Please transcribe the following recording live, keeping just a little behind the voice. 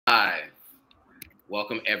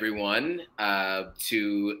Welcome everyone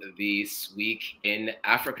to this week in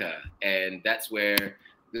Africa. And that's where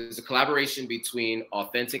there's a collaboration between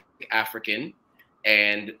Authentic African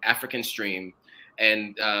and African Stream,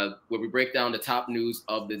 and where we break down the top news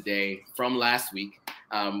of the day from last week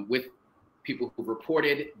with people who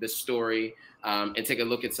reported the story and take a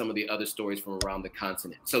look at some of the other stories from around the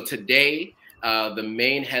continent. So today, the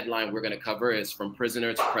main headline we're going to cover is From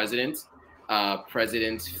Prisoner to President.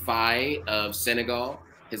 President Faye of Senegal,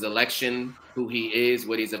 his election, who he is,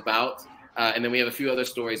 what he's about. And then we have a few other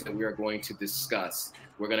stories that we are going to discuss.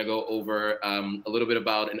 We're going to go over a little bit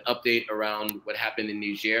about an update around what happened in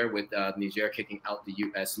Niger with Niger kicking out the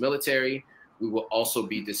U.S. military. We will also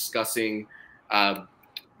be discussing what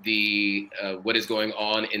is going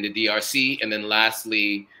on in the DRC. And then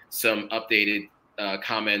lastly, some updated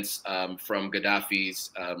comments from Gaddafi's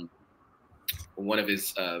one of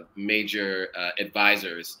his major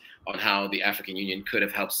advisors on how the African Union could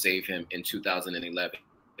have helped save him in 2011.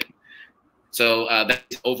 So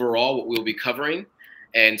that's overall what we'll be covering.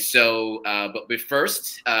 And so, but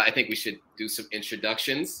first, I think we should do some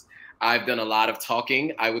introductions. I've done a lot of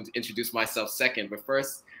talking. I would introduce myself second, but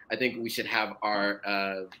first, I think we should have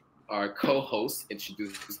our co-hosts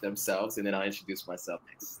introduce themselves, and then I'll introduce myself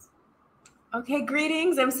next. Okay,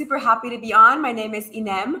 greetings. I'm super happy to be on. My name is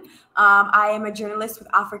Inem. I am a journalist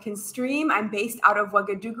with African Stream. I'm based out of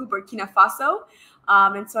Ouagadougou, Burkina Faso.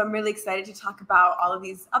 And so I'm really excited to talk about all of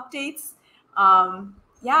these updates. And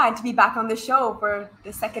to be back on the show for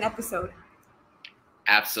the second episode.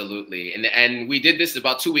 Absolutely. And we did this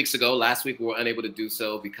about 2 weeks ago. Last week, we were unable to do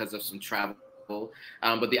so because of some travel.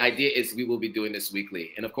 But the idea is we will be doing this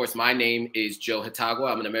weekly. And of course, my name is Joe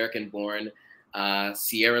Hotagua. I'm an American-born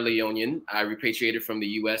Sierra Leonean. I repatriated from the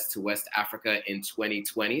U.S. to West Africa in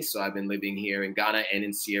 2020. So I've been living here in Ghana and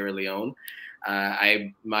in Sierra Leone.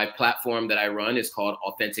 My platform that I run is called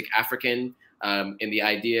Authentic African. And the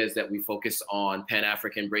idea is that we focus on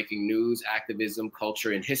Pan-African breaking news, activism,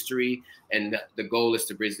 culture, and history. And the goal is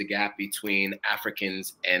to bridge the gap between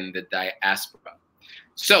Africans and the diaspora.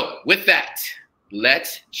 So with that,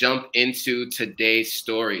 let's jump into today's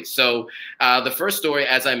story. So the first story,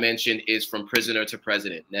 as I mentioned, is From Prisoner to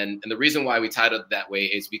President. And the reason why we titled it that way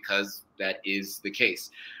is because that is the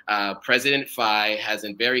case. President Faye has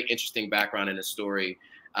a very interesting background in the story.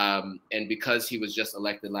 And because he was just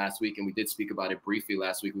elected last week, and we did speak about it briefly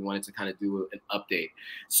last week, we wanted to kind of do an update.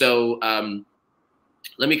 So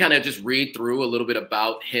let me kind of just read through a little bit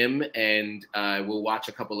about him, and we'll watch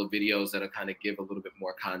a couple of videos that'll kind of give a little bit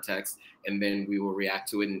more context, and then we will react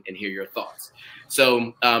to it and hear your thoughts.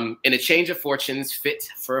 So in a change of fortunes fit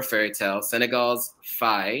for a fairy tale, Senegal's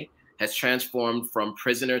Faye has transformed from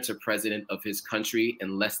prisoner to president of his country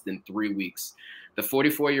in less than 3 weeks. The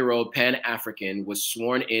 44-year-old Pan-African was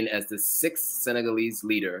sworn in as the 6th Senegalese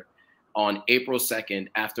leader on April 2nd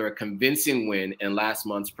after a convincing win in last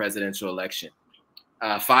month's presidential election.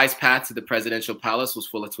 Faye's path to the presidential palace was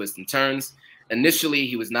full of twists and turns. Initially,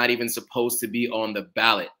 he was not even supposed to be on the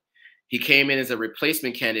ballot. He came in as a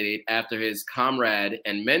replacement candidate after his comrade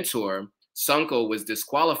and mentor, Sonko, was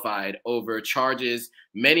disqualified over charges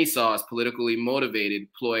many saw as politically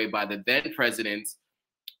motivated ploy by the then president,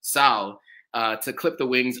 Sall, to clip the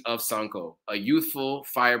wings of Sonko, a youthful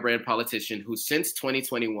firebrand politician who since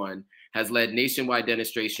 2021 has led nationwide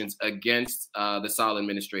demonstrations against the Sall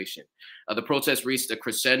administration. The protest reached a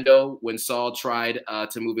crescendo when Sall tried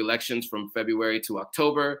to move elections from February to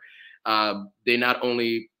October. They not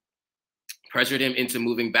only pressured him into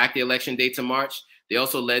moving back the election date to March, they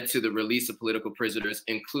also led to the release of political prisoners,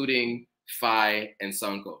 including Faye and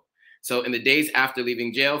Sonko. So in the days after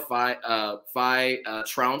leaving jail, Faye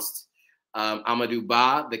trounced Amadou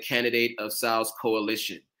Ba, the candidate of Sall's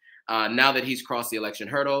coalition. Now that he's crossed the election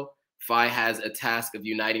hurdle, Faye has a task of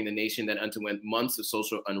uniting the nation that underwent months of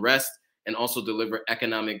social unrest and also deliver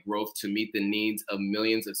economic growth to meet the needs of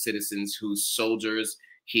millions of citizens whose soldiers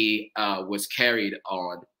he was carried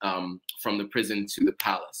on from the prison to the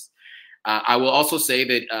palace. I will also say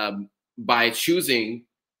that by choosing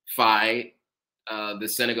Faye, the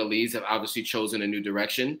Senegalese have obviously chosen a new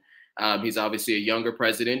direction. He's obviously a younger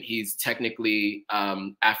president. He's technically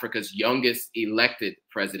Africa's youngest elected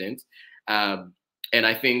president. And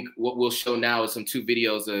I think what we'll show now is two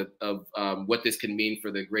videos of what this can mean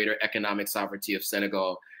for the greater economic sovereignty of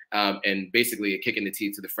Senegal, and basically a kick in the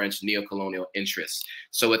teeth to the French neo-colonial interests.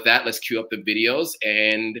 So with that, let's cue up the videos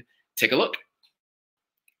and take a look.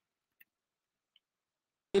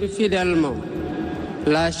 Fidèlement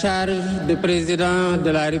la charge de président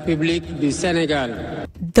de la République du Sénégal.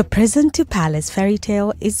 The prison to palace fairy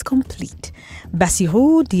tale is complete.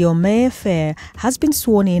 Bassirou Diomaye Faye has been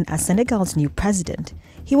sworn in as Senegal's new president.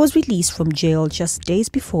 He was released from jail just days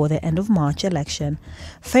before the end of March election.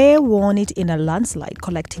 Faye won it in a landslide,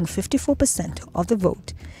 collecting 54% of the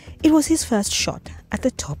vote. It was his first shot at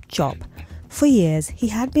the top job. For years, he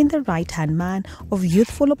had been the right-hand man of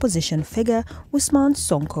youthful opposition figure Ousmane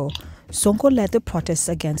Sonko. Sonko led the protests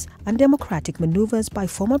against undemocratic maneuvers by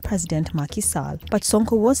former President Macky Sall, but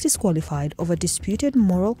Sonko was disqualified over disputed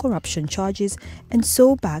moral corruption charges and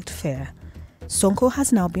so backed Faye. Sonko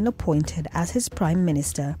has now been appointed as his prime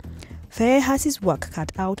minister. Faye has his work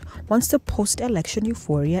cut out once the post-election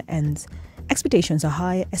euphoria ends. Expectations are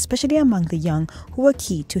high, especially among the young who were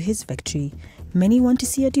key to his victory. Many want to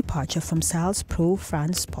see a departure from Sall's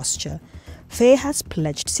pro-France posture. Faye has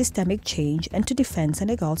pledged systemic change and to defend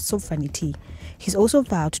Senegal's sovereignty. He's also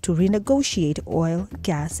vowed to renegotiate oil,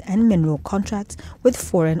 gas and mineral contracts with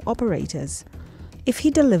foreign operators. If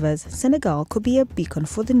he delivers, Senegal could be a beacon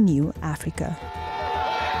for the new Africa.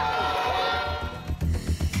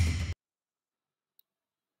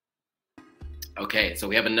 Okay, so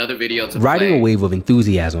we have another video to Riding play. a wave of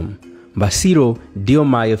enthusiasm, Bassirou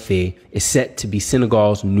Diomaye Faye is set to be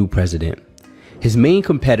Senegal's new president. His main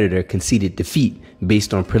competitor conceded defeat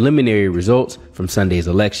based on preliminary results from Sunday's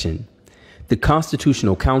election. The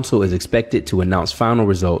Constitutional Council is expected to announce final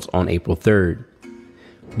results on April 3rd.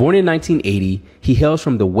 Born in 1980, he hails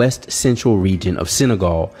from the West Central region of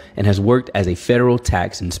Senegal and has worked as a federal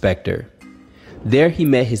tax inspector. There he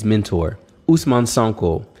met his mentor, Ousmane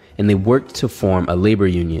Sonko, and they worked to form a labor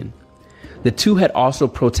union. The two had also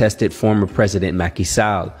protested former President Macky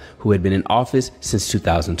Sall, who had been in office since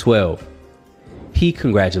 2012. He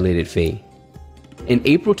congratulated Faye. In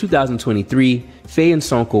April 2023, Faye and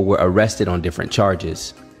Sonko were arrested on different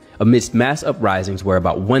charges, amidst mass uprisings where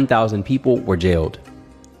about 1,000 people were jailed.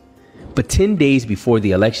 But 10 days before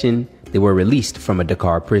the election, they were released from a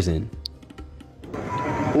Dakar prison.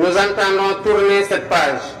 Nous entendons tourner cette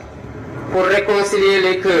page pour réconcilier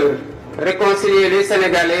les cœurs, réconcilier les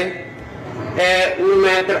Sénégalais et nous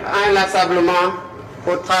mettre inlassablement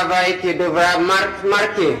au travail qui devra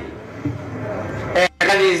marquer et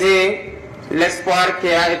réaliser l'espoir qui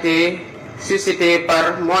a été suscité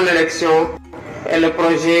par mon élection et le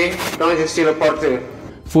projet dont je suis le porteur.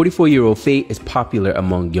 44-year-old Faye is popular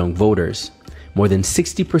among young voters. More than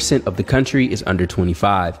 60% of the country is under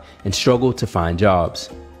 25 and struggle to find jobs.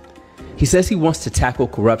 He says he wants to tackle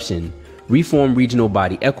corruption, reform regional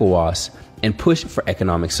body ECOWAS, and push for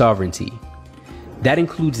economic sovereignty. That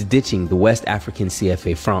includes ditching the West African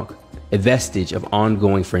CFA franc, a vestige of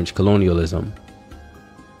ongoing French colonialism.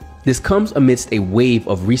 This comes amidst a wave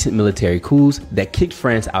of recent military coups that kicked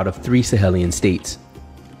France out of 3 Sahelian states.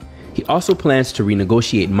 He also plans to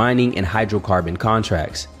renegotiate mining and hydrocarbon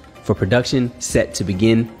contracts for production set to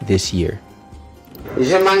begin this year.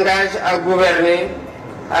 Je m'engage à gouverner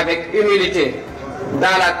avec humilité,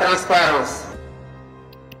 dans la transparence.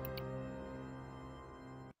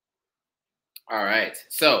 All right,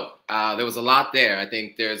 so there was a lot there. I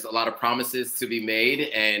think there's a lot of promises to be made,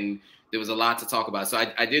 and there was a lot to talk about. So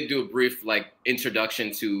I did do a brief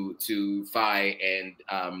introduction to Faye and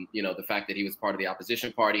the fact that he was part of the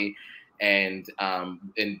opposition party, and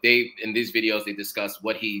in these videos they discussed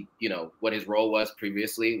what what his role was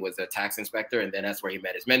previously, was a tax inspector, and then that's where he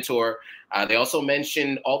met his mentor. They also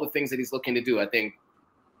mentioned all the things that he's looking to do. I think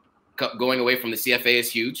going away from the CFA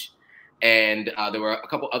is huge, and there were a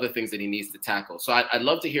couple other things that he needs to tackle. So I'd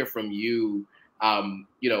love to hear from you.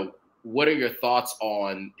 What are your thoughts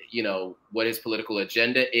on, what his political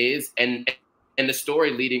agenda is and the story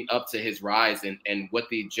leading up to his rise and what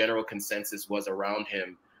the general consensus was around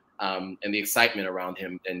him and the excitement around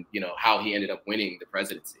him and, how he ended up winning the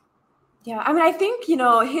presidency? Yeah, I mean, I think,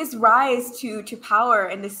 his rise to power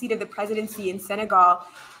and the seat of the presidency in Senegal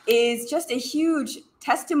is just a huge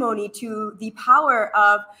testimony to the power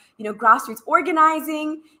of, grassroots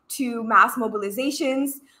organizing, to mass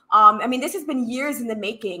mobilizations. I mean, this has been years in the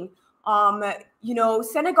making.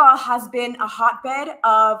 Senegal has been a hotbed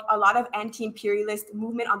of a lot of anti-imperialist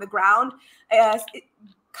movement on the ground,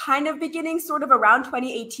 kind of beginning sort of around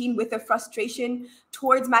 2018 with the frustration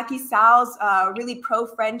towards Macky Sall's really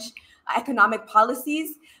pro-French economic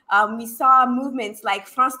policies. We saw movements like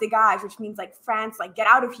France dégage, which means France, get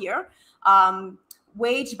out of here,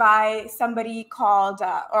 waged by somebody called,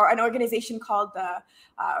 or an organization called the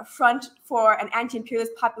Front for an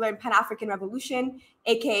Anti-Imperialist Popular and Pan-African Revolution,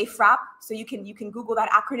 aka FRAP. So you can Google that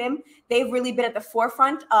acronym. They've really been at the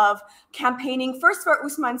forefront of campaigning first for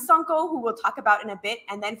Ousmane Sonko, who we'll talk about in a bit,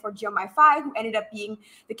 and then for Diomaye Faye, who ended up being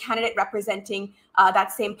the candidate representing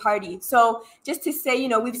that same party. So just to say,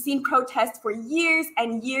 we've seen protests for years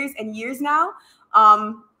and years and years now.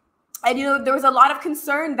 And, there was a lot of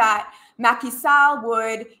concern that Macky Sall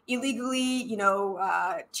would illegally,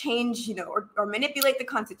 change, or manipulate the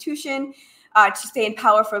constitution to stay in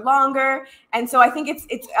power for longer. And so I think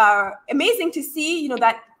it's amazing to see,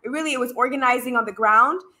 that really it was organizing on the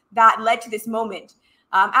ground that led to this moment.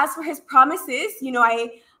 As for his promises,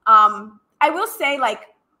 I will say, like,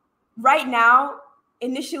 right now,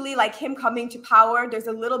 initially, like him coming to power, there's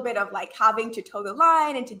a little bit of like having to toe the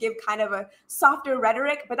line and to give kind of a softer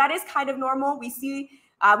rhetoric, but that is kind of normal. We've seen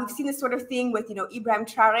this sort of thing with, Ibrahim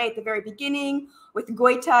Traoré at the very beginning, with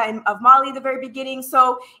Goïta of Mali at the very beginning.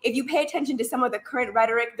 So if you pay attention to some of the current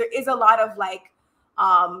rhetoric, there is a lot of like,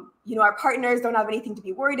 our partners don't have anything to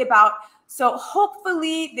be worried about. So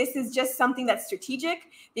hopefully this is just something that's strategic,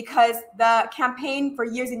 because the campaign for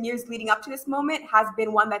years and years leading up to this moment has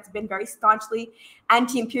been one that's been very staunchly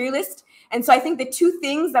anti-imperialist. And so I think the two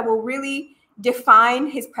things that will really define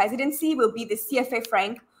his presidency will be the CFA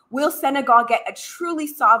franc. Will Senegal get a truly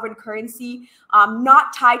sovereign currency,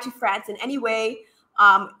 not tied to France in any way?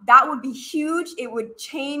 That would be huge. It would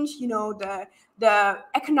change, the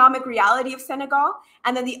economic reality of Senegal.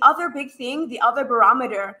 And then the other big thing, the other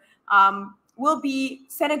barometer, will be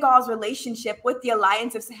Senegal's relationship with the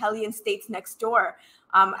alliance of Sahelian states next door.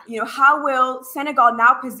 How will Senegal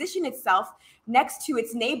now position itself next to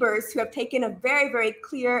its neighbors who have taken a very, very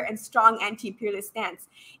clear and strong anti-imperialist stance?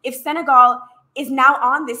 If Senegal is now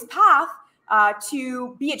on this path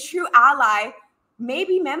to be a true ally,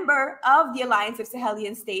 maybe member of the alliance of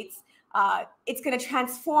Sahelian states, it's going to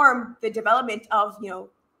transform the development of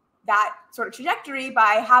that sort of trajectory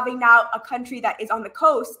by having now a country that is on the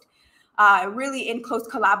coast, really in close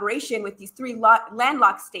collaboration with these three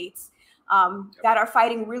landlocked states that are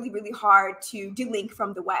fighting really, really hard to delink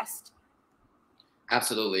from the West.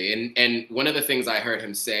 Absolutely. And one of the things I heard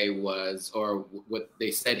him say was, or what they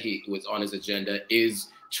said he was on his agenda, is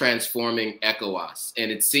transforming ECOWAS. And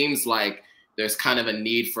it seems like there's kind of a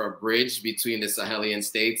need for a bridge between the Sahelian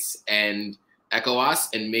states and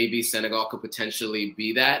ECOWAS, and maybe Senegal could potentially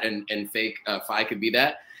be that, and Faye could be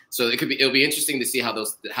that. So it'll be interesting to see how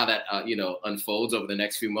that unfolds over the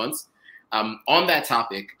next few months. On that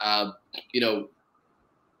topic,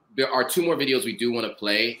 there are two more videos we do want to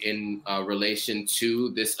play in relation to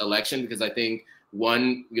this election, because I think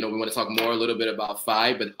one, we want to talk a little bit about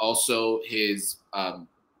Faye, but also his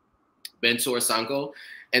mentor Sonko.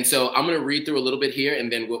 And so I'm going to read through a little bit here, and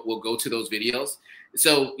then we'll go to those videos.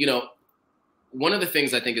 So, one of the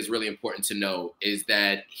things I think is really important to know is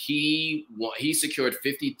that he secured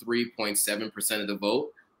 53.7% of the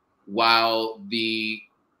vote, while the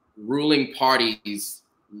ruling party's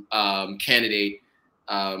candidate,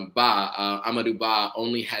 Amadou Ba,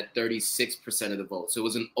 only had 36% of the vote. So it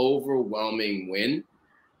was an overwhelming win.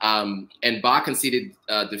 And Ba conceded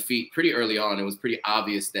defeat pretty early on. It was pretty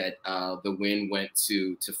obvious that the win went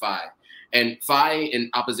to Faye. And Faye and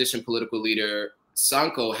opposition political leader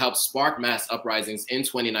Sonko helped spark mass uprisings in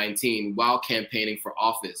 2019 while campaigning for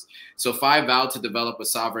office. So Faye vowed to develop a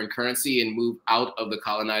sovereign currency and move out of the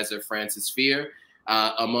colonizer France's sphere,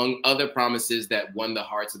 among other promises that won the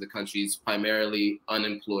hearts of the country's primarily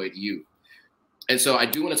unemployed youth. And so I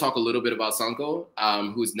do want to talk a little bit about Sonko,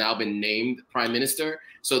 who's now been named prime minister.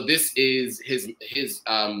 So this is his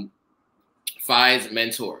Faye's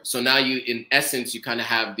mentor. So now in essence, you kind of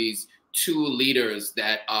have these two leaders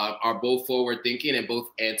that are both forward-thinking and both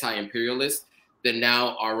anti-imperialist that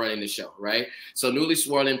now are running the show, right? So newly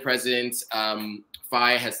sworn in President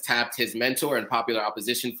Faye has tapped his mentor and popular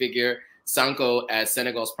opposition figure, Sonko, as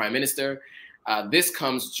Senegal's prime minister. This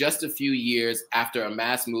comes just a few years after a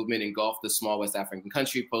mass movement engulfed the small West African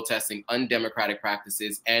country protesting undemocratic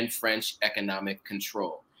practices and French economic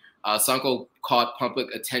control. Sonko caught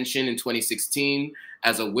public attention in 2016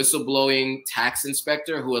 as a whistleblowing tax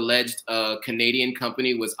inspector who alleged a Canadian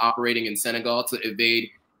company was operating in Senegal to evade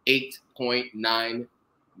 $8.9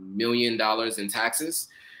 million in taxes.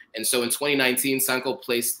 And so in 2019, Sonko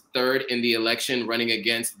placed third in the election, running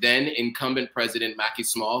against then incumbent President Macky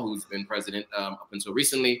Sall, who's been president up until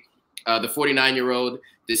recently. The 49-year-old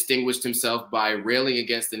distinguished himself by railing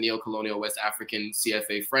against the neo-colonial West African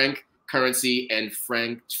CFA franc currency and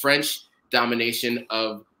French domination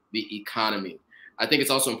of the economy. I think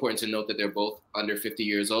it's also important to note that they're both under 50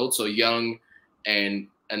 years old, so young and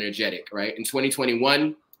energetic, right? In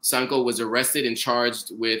 2021, Sonko was arrested and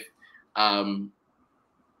charged with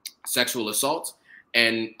sexual assault,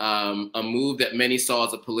 and a move that many saw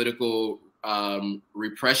as a political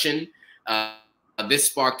repression. This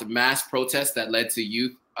sparked mass protests that led to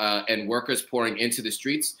youth and workers pouring into the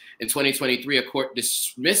streets. In 2023, a court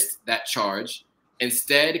dismissed that charge,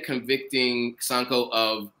 instead convicting Sonko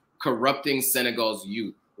of corrupting Senegal's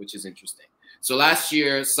youth, which is interesting. So last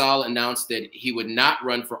year, Sall announced that he would not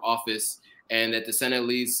run for office and that the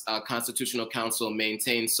Senegalese Constitutional Council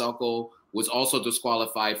maintained Sonko was also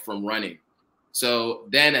disqualified from running. So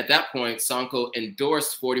then at that point, Sonko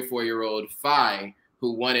endorsed 44-year-old Faye,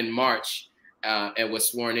 who won in March and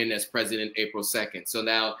was sworn in as president April 2nd. So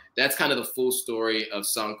now that's kind of the full story of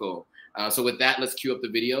Sonko. So with that, let's cue up the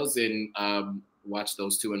videos and watch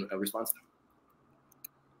those two in response to them.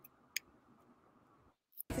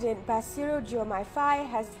 President Bassirou Diomaye Faye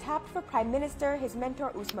has tapped for Prime Minister his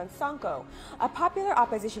mentor Ousmane Sonko, a popular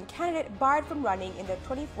opposition candidate barred from running in the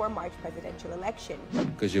 24 March presidential election.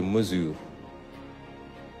 Que je mesure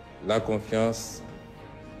la confiance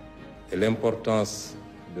et l'importance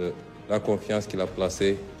de la confiance qu'il a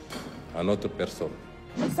placée à notre personne.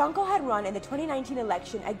 Sonko had run in the 2019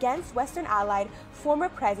 election against Western allied former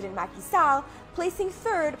President Macky Sall, placing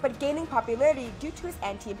third but gaining popularity due to his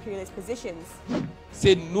anti-imperialist positions.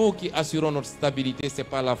 C'est nous qui assurons notre stabilité, c'est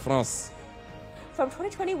pas la France. From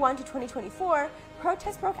 2021 to 2024,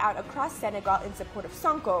 protests broke out across Senegal in support of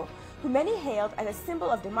Sonko, who many hailed as a symbol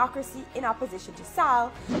of democracy in opposition to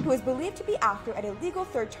Sall, who is believed to be after an illegal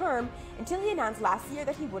third term until he announced last year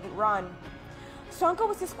that he wouldn't run. Sonko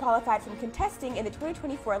was disqualified from contesting in the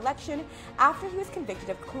 2024 election after he was convicted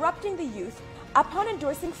of corrupting the youth. Upon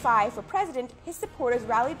endorsing Faye for president, his supporters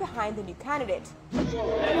rallied behind the new candidate.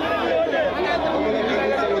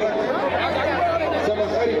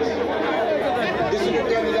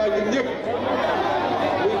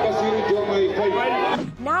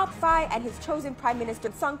 Now Faye and his chosen Prime Minister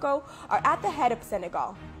Sonko are at the head of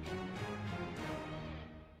Senegal.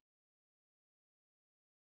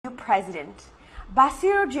 New president,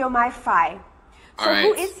 Bassirou Diomaye Faye. So right.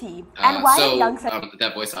 Who is he, and why is young?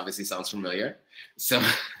 That voice obviously sounds familiar. So,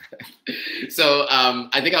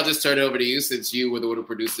 I think I'll just turn it over to you since you were the one who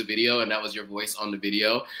produced the video and that was your voice on the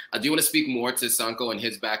video. Do you want to speak more to Sonko and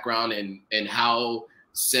his background and how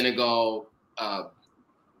Senegal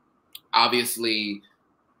obviously,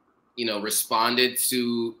 responded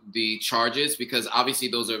to the charges? Because obviously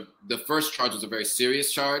the first charge was a very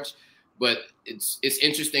serious charge. But it's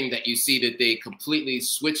interesting that you see that they completely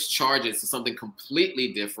switched charges to something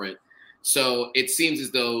completely different. So it seems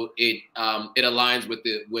as though it aligns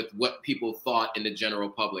with what people thought in the general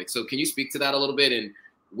public. So can you speak to that a little bit and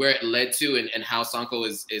where it led to and how Sonko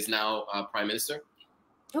is now Prime Minister?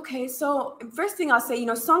 Okay, so first thing I'll say,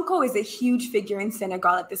 Sonko is a huge figure in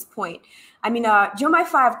Senegal at this point. I mean, Diomaye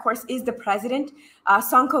Faye, of course, is the president.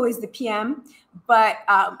 Sonko is the PM. But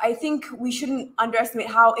I think we shouldn't underestimate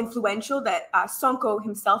how influential that Sonko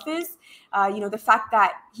himself is. The fact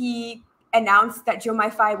that he announced that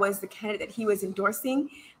Diomaye Faye was the candidate that he was endorsing,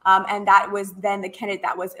 and that was then the candidate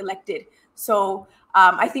that was elected. So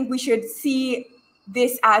I think we should see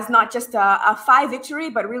this as not just a Faye victory,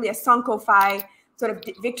 but really a Sonko Faye sort of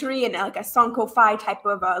victory and like a Sonko Faye type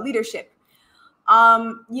of leadership.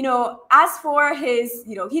 As for his,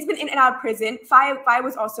 he's been in and out of prison. Faye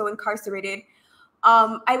was also incarcerated.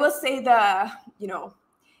 I will say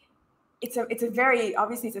it's a very,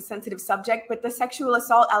 obviously it's a sensitive subject, but the sexual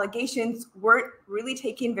assault allegations weren't really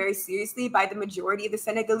taken very seriously by the majority of the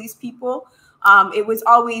Senegalese people. It was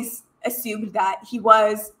always assumed that he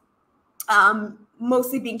was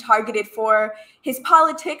mostly being targeted for his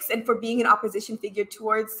politics and for being an opposition figure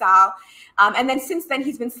towards Sall. And then since then,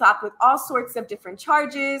 he's been slapped with all sorts of different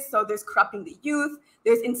charges. So there's corrupting the youth,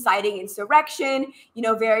 there's inciting insurrection,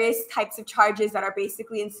 various types of charges that are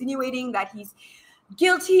basically insinuating that he's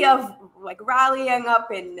guilty of like rallying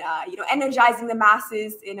up and, energizing the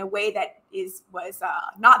masses in a way that was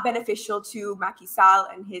not beneficial to Macky Sall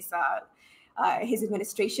and his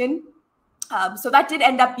administration. So that did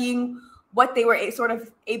end up being what they were sort of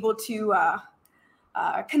able to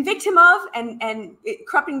convict him of, and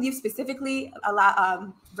corrupting the youth specifically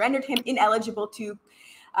rendered him ineligible to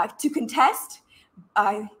contest.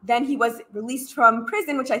 Then he was released from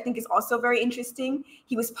prison, which I think is also very interesting.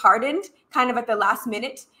 He was pardoned kind of at the last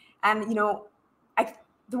minute. And,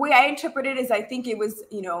 the way I interpret it is I think it was,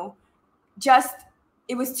 it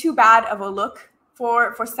was too bad of a look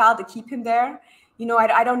for Sall to keep him there.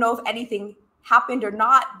 I don't know if anything happened or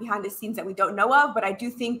not behind the scenes that we don't know of, but I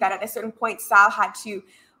do think that at a certain point, Sall had to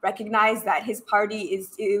recognize that his party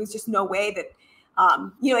it was just no way that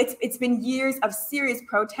You know, it's been years of serious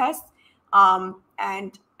protests,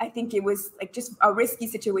 and I think it was like just a risky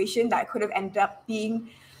situation that could have ended up being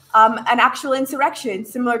an actual insurrection,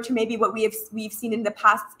 similar to maybe what we've seen in the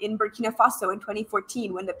past in Burkina Faso in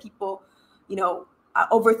 2014, when the people, you know,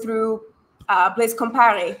 overthrew Blaise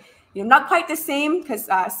Compaoré. You know, not quite the same, because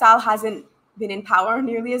Sall hasn't been in power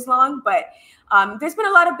nearly as long, but there's been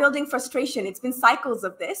a lot of building frustration. It's been cycles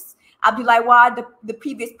of this. Abdoulaye Wade, the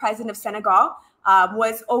previous president of Senegal,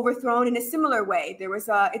 was overthrown in a similar way. There was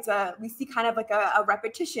we see kind of like a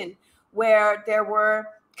repetition where there were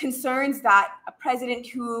concerns that a president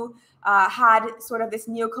who had sort of this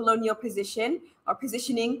neo-colonial position or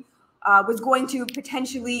positioning was going to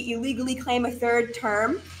potentially illegally claim a third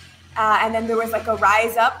term. And then there was like a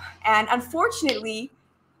rise up. And unfortunately,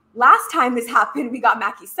 last time this happened, we got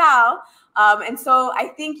Macky Sall. And so I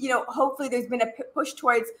think, you know, hopefully there's been a push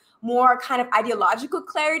towards more kind of ideological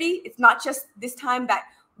clarity. It's not just this time that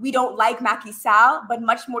we don't like Macky Sall, but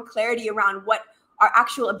much more clarity around what our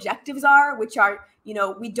actual objectives are, which are, you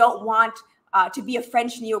know, we don't want to be a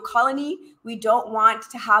French neo-colony. We don't want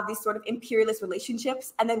to have these sort of imperialist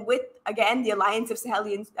relationships. And then with, again, the alliance of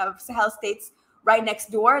Sahel states right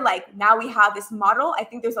next door, like now we have this model. I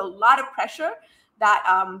think there's a lot of pressure that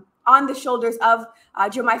on the shoulders of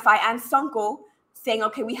Diomaye Faye and Sonko, saying,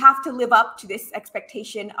 okay, we have to live up to this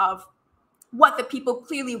expectation of what the people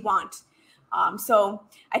clearly want. So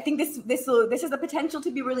I think this has the potential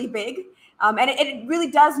to be really big. And it really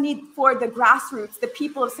does need for the grassroots, the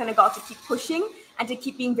people of Senegal, to keep pushing and to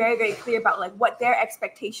keep being very, very clear about like what their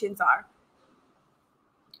expectations are.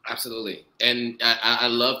 Absolutely. And I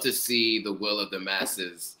love to see the will of the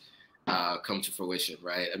masses come to fruition,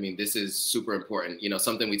 right? I mean, this is super important. You know,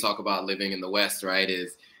 something we talk about living in the West, right,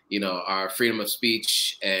 is, you know, our freedom of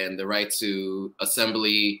speech and the right to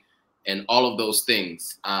assembly and all of those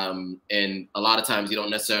things. And a lot of times you don't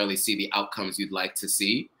necessarily see the outcomes you'd like to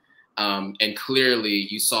see. And clearly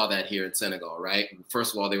you saw that here in Senegal, right?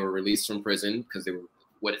 First of all, they were released from prison because they were,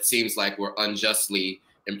 what it seems like, were unjustly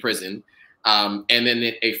imprisoned. And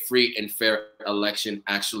then a free and fair election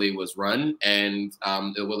actually was run, and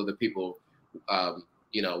the will of the people,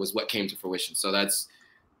 you know, was what came to fruition. So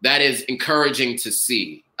that is encouraging to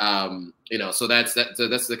see. You know, so that's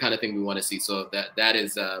the kind of thing we want to see. So that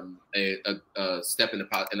is a step in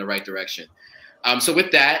the right direction. So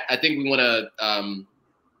with that, I think we want to,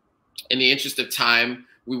 in the interest of time,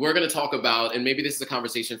 we were going to talk about, and maybe this is a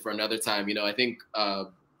conversation for another time. You know, I think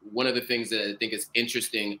one of the things that I think is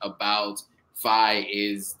interesting about Faye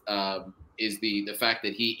is the fact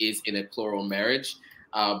that he is in a plural marriage.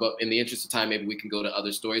 But in the interest of time, maybe we can go to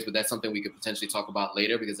other stories, but that's something we could potentially talk about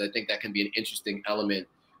later, because I think that can be an interesting element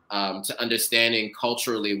to understanding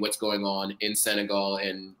culturally what's going on in Senegal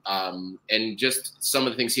and just some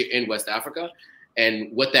of the things here in West Africa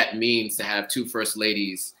and what that means to have two first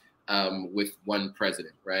ladies with one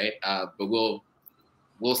president, right? But we'll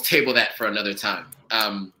table that for another time.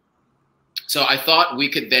 So I thought we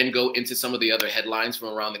could then go into some of the other headlines from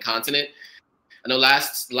around the continent. I know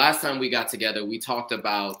last time we got together, we talked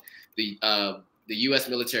about the U.S.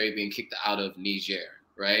 military being kicked out of Niger,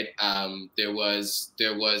 right? There was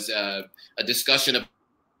a discussion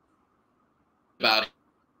about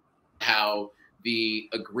how the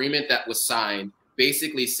agreement that was signed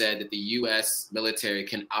basically said that the U.S. military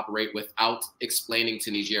can operate without explaining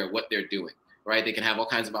to Niger what they're doing, right? They can have all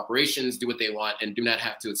kinds of operations, do what they want, and do not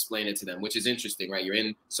have to explain it to them, which is interesting, right? You're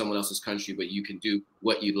in someone else's country, but you can do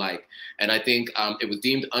what you like. And I think it was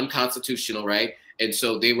deemed unconstitutional, right? And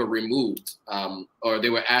so they were removed, or they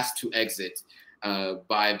were asked to exit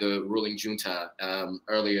by the ruling junta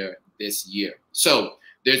earlier this year. So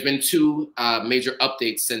there's been two major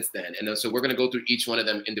updates since then. And so we're going to go through each one of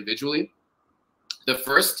them individually. The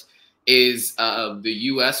first is the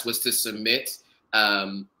U.S. was to submit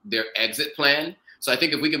their exit plan. So I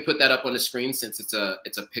think if we can put that up on the screen, since it's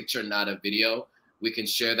a picture, not a video, we can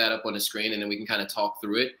share that up on the screen and then we can kind of talk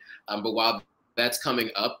through it. But while that's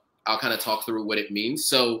coming up, I'll kind of talk through what it means.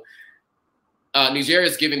 So Niger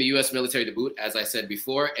is giving the U.S. military the boot, as I said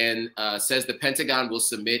before, and says the Pentagon will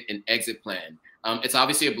submit an exit plan. It's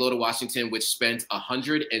obviously a blow to Washington, which spent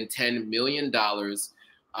 $110 million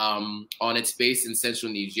on its base in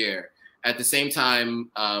central Niger. At the same time,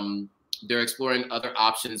 they're exploring other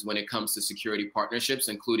options when it comes to security partnerships,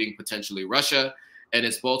 including potentially Russia, and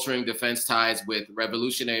it's bolstering defense ties with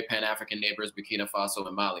revolutionary Pan-African neighbors Burkina Faso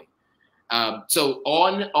and Mali. So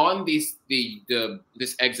on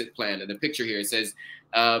this exit plan, and the picture here, it says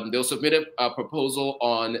they'll submit a proposal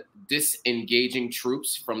on disengaging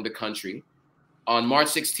troops from the country. On March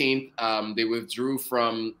 16th, they withdrew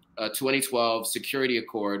from a 2012 security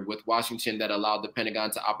accord with Washington that allowed the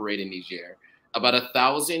Pentagon to operate in Niger. About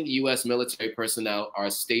 1,000 U.S. military personnel are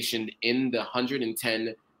stationed in the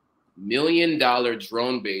 $110 million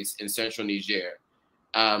drone base in central Niger.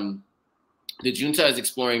 The junta is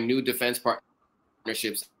exploring new defense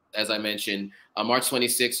partnerships, as I mentioned. March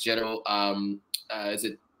 26th, General, is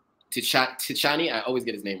it Tichani? I always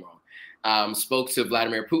get his name wrong. Spoke to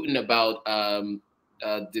Vladimir Putin about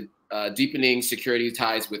deepening security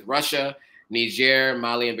ties with Russia. Niger,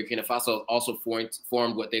 Mali, and Burkina Faso also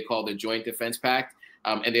formed what they call the Joint Defense Pact,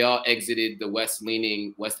 and they all exited the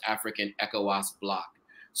West-leaning West African ECOWAS bloc.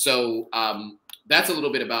 So that's a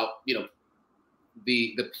little bit about, you know,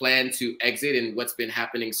 the plan to exit and what's been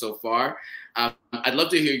happening so far. I'd love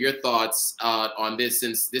to hear your thoughts on this,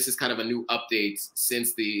 since this is kind of a new update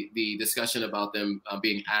since the discussion about them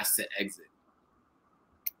being asked to exit.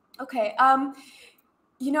 Okay.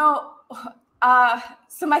 You know,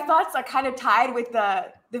 so my thoughts are kind of tied with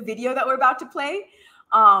the video that we're about to play.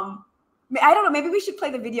 I don't know, maybe we should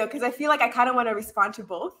play the video because I feel like I kind of want to respond to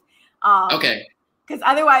both. Okay. Because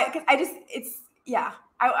otherwise, there's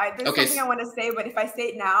something I want to say, but if I say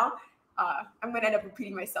it now, I'm going to end up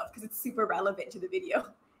repeating myself because it's super relevant to the video.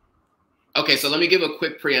 Okay, so let me give a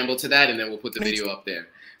quick preamble to that, and then we'll put the video up there.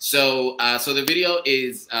 So, so the video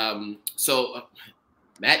is Matt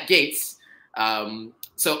Gaetz.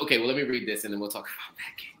 Okay, well, let me read this, and then we'll talk about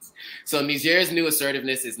Matt Gaetz. So Niger's new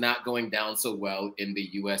assertiveness is not going down so well in the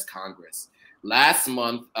U.S. Congress. Last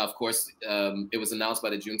month, of course, it was announced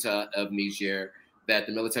by the junta of Niger that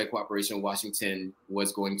the military cooperation with Washington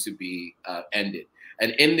was going to be ended.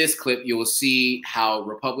 And in this clip, you will see how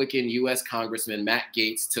Republican U.S. Congressman Matt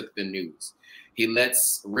Gaetz took the news. He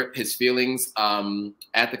lets rip his feelings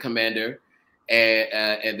at the commander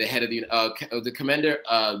and the head of the commander,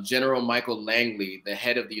 General Michael Langley, the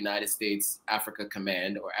head of the United States Africa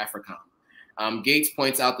Command, or AFRICOM. Gaetz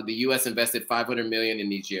points out that the U.S. invested $500 million in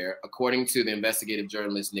Niger, according to the investigative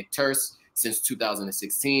journalist Nick Turse, since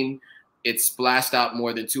 2016. It splashed out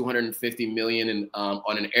more than $250 million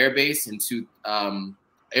on an airbase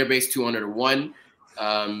airbase 201,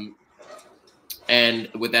 and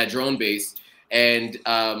with that drone base. And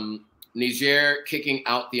Niger kicking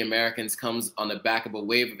out the Americans comes on the back of a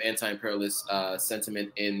wave of anti-imperialist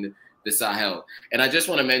sentiment in the Sahel. And I just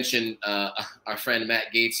want to mention our friend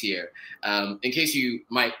Matt Gaetz here. In case you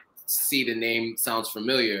might see the name sounds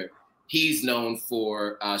familiar, he's known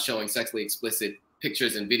for showing sexually explicit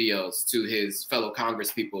pictures and videos to his fellow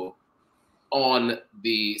Congress people on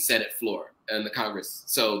the Senate floor and the Congress.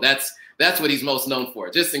 So that's what he's most known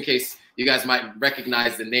for. Just in case you guys might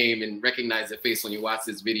recognize the name and recognize the face when you watch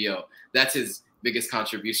this video, that's his biggest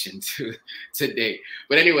contribution to date.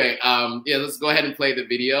 But anyway, yeah, let's go ahead and play the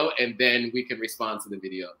video, and then we can respond to the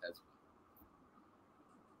video as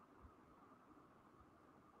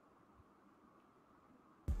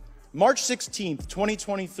well. March 16th,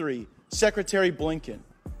 2023, Secretary Blinken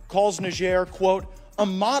calls Niger, quote, a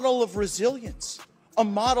model of resilience, a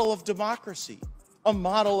model of democracy, a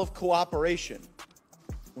model of cooperation.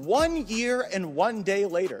 1 year and 1 day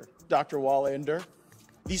later, Dr. Wallander,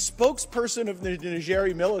 the spokesperson of the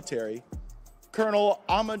Nigerian military, Colonel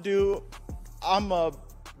Amadou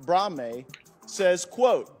Amabrame, says,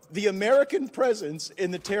 quote, the American presence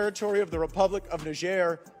in the territory of the Republic of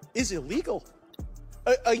Niger is illegal.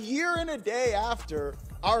 A year and a day after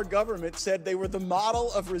our government said they were the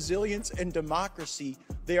model of resilience and democracy,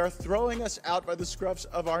 they are throwing us out by the scruffs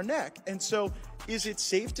of our neck. And so is it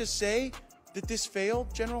safe to say that this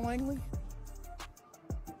failed, General Langley?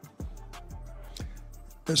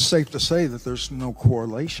 It's safe to say that there's no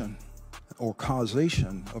correlation or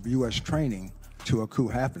causation of U.S. training to a coup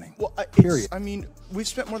happening, well, period. I mean, we've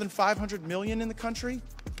spent more than $500 million in the country.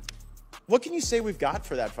 What can you say we've got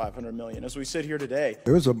for that $500 million as we sit here today?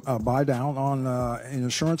 There was a buy down on an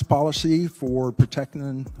insurance policy for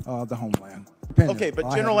protecting the homeland. Okay, but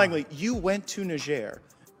General Langley, you went to Niger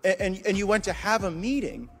and you went to have a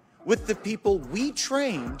meeting with the people we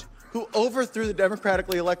trained who overthrew the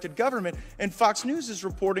democratically elected government, and Fox News is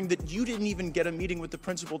reporting that you didn't even get a meeting with the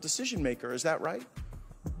principal decision maker. Is that right?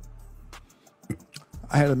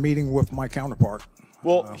 I had a meeting with my counterpart.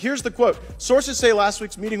 Well, here's the quote. Sources say last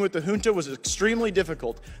week's meeting with the junta was extremely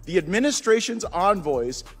difficult. The administration's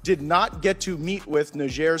envoys did not get to meet with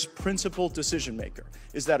Niger's principal decision maker.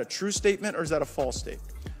 Is that a true statement or is that a false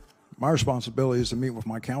statement? My responsibility is to meet with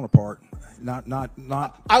my counterpart, not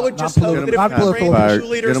I would just hope that if we're training two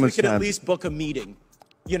leaders, we could at least book a meeting,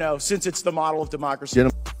 you know, since it's the model of democracy.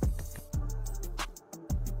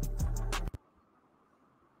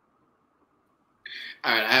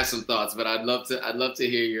 All right, I have some thoughts, but I'd love to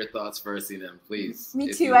hear your thoughts first, Inem, please.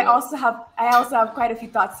 Me too. I also have quite a few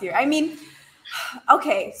thoughts here. I mean,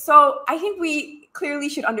 okay, so I think we clearly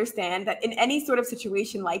should understand that in any sort of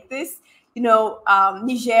situation like this, you know,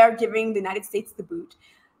 Niger giving the United States the boot,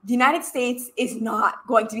 the United States is not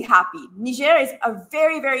going to be happy. Niger is a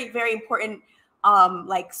very, very, very important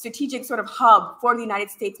like strategic sort of hub for the United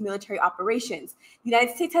States military operations. The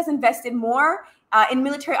United States has invested more in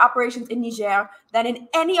military operations in Niger than in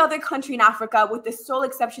any other country in Africa, with the sole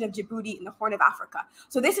exception of Djibouti in the Horn of Africa.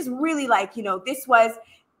 So this is really like, you know, this was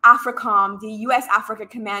AFRICOM, the U.S. Africa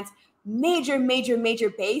Command's major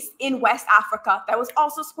base in West Africa that was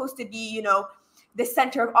also supposed to be, you know, the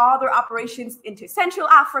center of all their operations into Central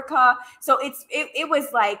Africa. So it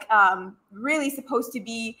was like really supposed to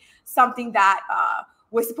be something that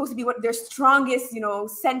was supposed to be their strongest, you know,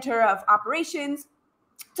 center of operations.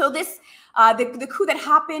 So this, the coup that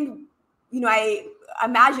happened, you know, I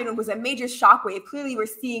imagine it was a major shockwave. Clearly, we're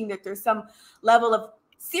seeing that there's some level of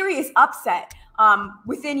serious upset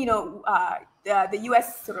within, you know, the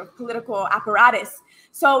U.S. sort of political apparatus.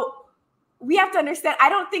 So we have to understand, I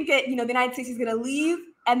don't think that, you know, the United States is going to leave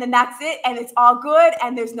and then that's it and it's all good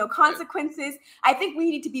and there's no consequences. I think we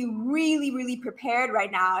need to be really prepared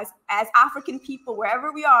right now as African people,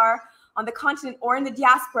 wherever we are on the continent or in the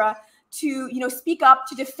diaspora, to, you know, speak up,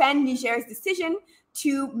 to defend Niger's decision,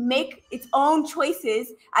 to make its own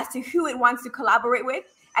choices as to who it wants to collaborate with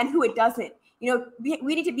and who it doesn't. You know,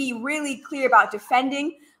 we need to be really clear about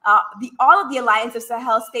defending all of the Alliance of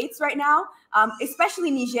Sahel states right now,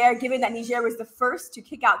 especially Niger, given that Niger was the first to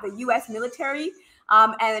kick out the U.S. military.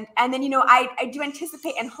 And then, you know, I do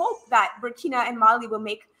anticipate and hope that Burkina and Mali will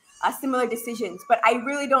make similar decisions. But I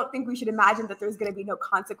really don't think we should imagine that there's going to be no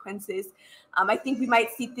consequences. I think we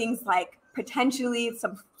might see things like potentially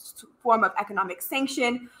some form of economic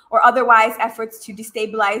sanction or otherwise efforts to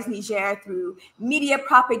destabilize Niger through media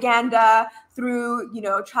propaganda, through, you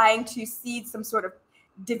know, trying to seed some sort of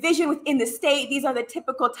division within the state. These are the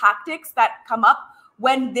typical tactics that come up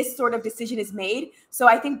when this sort of decision is made. So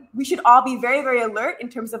I think we should all be very alert in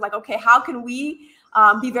terms of like, okay, how can we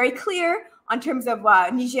be very clear on terms of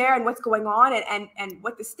Niger and what's going on and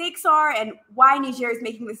what the stakes are and why Niger is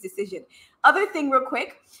making this decision. Other thing real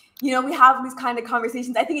quick, you know, we have these kind of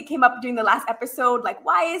conversations. I think it came up during the last episode, like,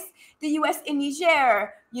 why is the U.S. in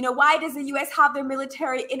Niger? You know, why does the U.S. have their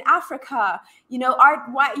military in Africa? You know,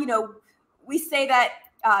 why, you know, we say that,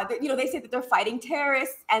 you know, they say that they're fighting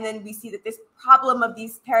terrorists, and then we see that this problem of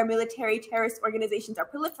these paramilitary terrorist organizations are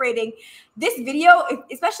proliferating. This video,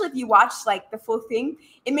 especially if you watch like the full thing,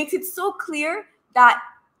 it makes it so clear that,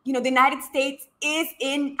 you know, the United States is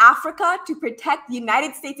in Africa to protect the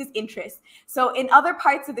United States' interests. So in other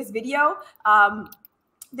parts of this video,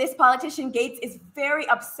 this politician Gates is very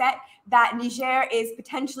upset that Niger is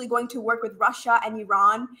potentially going to work with Russia and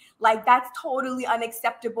Iran. Like, that's totally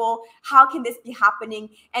unacceptable. How can this be happening?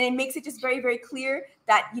 And it makes it just very clear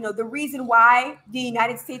that, you know, the reason why the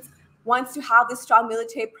United States wants to have this strong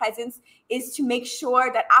military presence is to make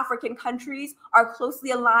sure that African countries are closely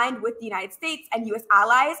aligned with the United States and U.S.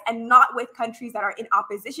 allies, and not with countries that are in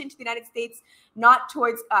opposition to the United States, not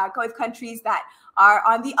towards with countries that are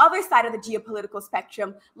on the other side of the geopolitical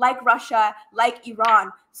spectrum, like Russia, like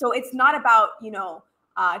Iran. So it's not about, you know,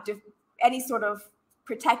 any sort of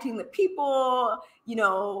protecting the people, you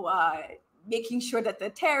know, making sure that the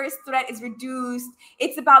terrorist threat is reduced.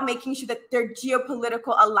 It's about making sure that their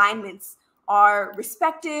geopolitical alignments are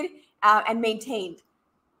respected and maintained.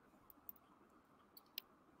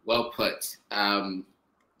 Well put.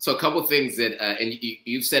 So a couple things that, and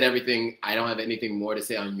you've said everything. I don't have anything more to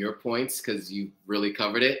say on your points because you really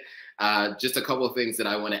covered it. Just a couple of things that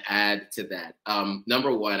I want to add to that.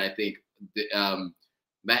 Number one, I think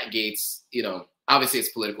Matt Gaetz, you know, obviously it's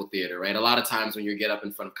political theater, right? A lot of times when you get up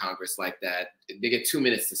in front of Congress like that, they get 2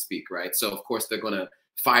 minutes to speak, right? So of course they're going to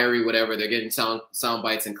fiery whatever. They're getting sound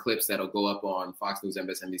bites and clips that'll go up on Fox News,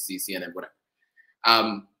 MSNBC, CNN, whatever.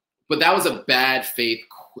 But that was a bad faith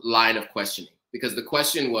line of questioning, because the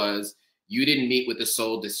question was, you didn't meet with the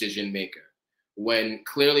sole decision maker, when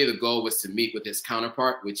clearly the goal was to meet with his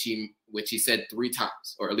counterpart, which he said 3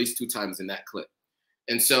 times, or at least 2 times in that clip.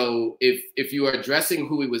 And so if you are addressing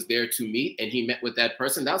who he was there to meet and he met with that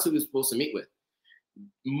person, that's who he was supposed to meet with.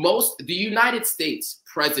 The United States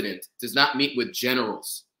president does not meet with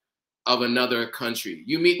generals of another country.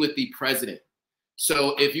 You meet with the president.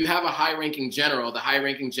 So if you have a high-ranking general, the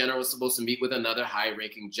high-ranking general is supposed to meet with another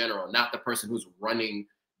high-ranking general, not the person who's running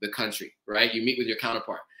the country, right? You meet with your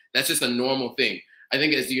counterpart. That's just a normal thing. I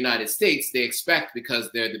think as the United States, they expect, because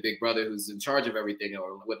they're the big brother who's in charge of everything,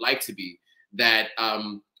 or would like to be, that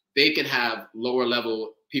they can have lower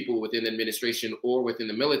level people within the administration or within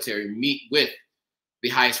the military meet with the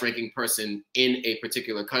highest ranking person in a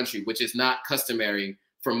particular country, which is not customary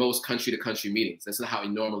for most country to country meetings. That's not how it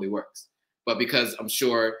normally works. But because I'm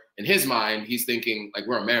sure in his mind, he's thinking like,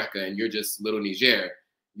 we're America and you're just little Niger,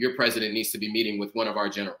 your president needs to be meeting with one of our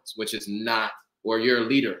generals, which is not, or your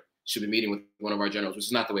leader should be meeting with one of our generals, which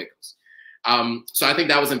is not the way it goes. So I think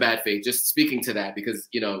that was in bad faith, just speaking to that, because,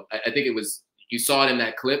 you know, I think it was, you saw it in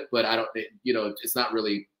that clip, but I don't, you know, it's not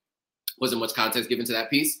really, wasn't much context given to that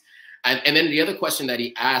piece. And then the other question that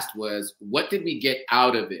he asked was, what did we get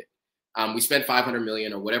out of it? We spent 500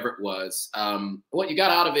 million or whatever it was. What you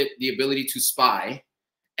got out of it, the ability to spy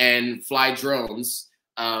and fly drones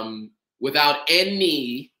without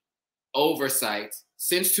any oversight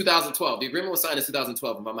since 2012. The agreement was signed in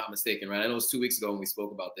 2012, if I'm not mistaken, right? I know it was 2 weeks ago when we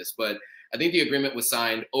spoke about this, but I think the agreement was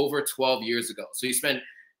signed over 12 years ago. So you spent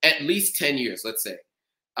at least 10 years, let's say,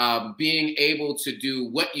 being able to do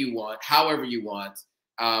what you want, however you want,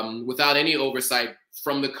 without any oversight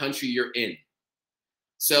from the country you're in.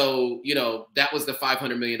 So, you know, that was the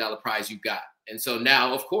 $500 million prize you got. And so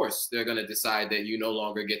now, of course, they're going to decide that you no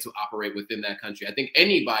longer get to operate within that country. I think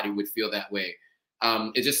anybody would feel that way.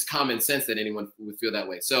 It's just common sense that anyone would feel that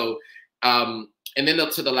way. So, and then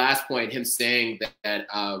to the last point, him saying that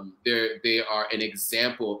they are an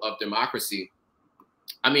example of democracy.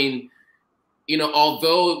 I mean, you know,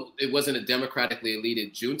 although it wasn't a democratically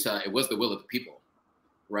elected junta, it was the will of the people.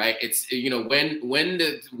 Right. It's, you know, when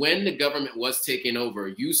the government was taking over,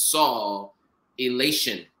 you saw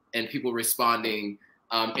elation and people responding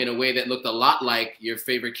in a way that looked a lot like your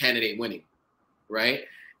favorite candidate winning. Right.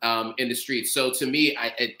 In the streets. So to me,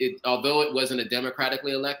 although it wasn't a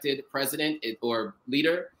democratically elected president or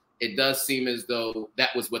leader, it does seem as though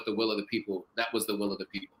that was what the will of the people. That was the will of the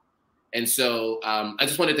people. And so I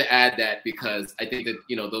just wanted to add that, because I think that,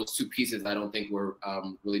 you know, those two pieces I don't think were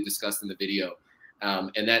really discussed in the video.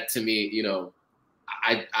 And that, to me, you know,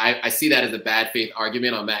 I see that as a bad faith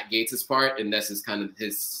argument on Matt Gaetz's part, and that's just kind of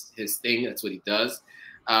his thing. That's what he does.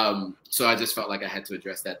 So I just felt like I had to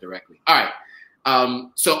address that directly. All right.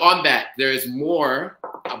 So on that, there is more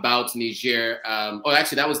about Niger. Oh,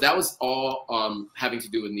 actually, that was all having to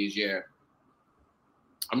do with Niger.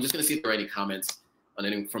 I'm just going to see if there are any comments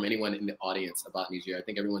from anyone in the audience about Niger. I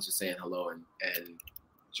think everyone's just saying hello and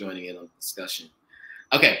joining in on the discussion.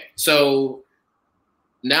 Okay, so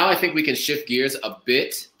now I think we can shift gears a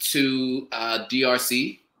bit to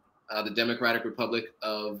DRC, the Democratic Republic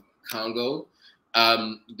of Congo.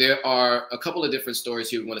 There are a couple of different stories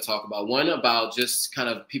here we want to talk about. One about just kind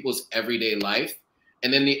of people's everyday life,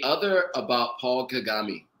 and then the other about Paul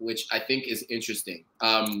Kagame, which I think is interesting.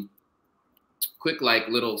 Quick, like,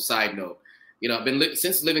 little side note. You know, I've been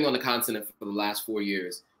since living on the continent for the last 4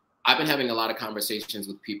 years, I've been having a lot of conversations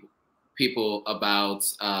with people about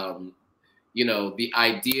you know, the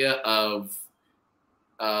idea of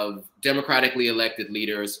democratically elected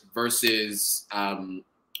leaders versus,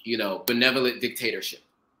 you know, benevolent dictatorship,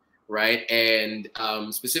 right? And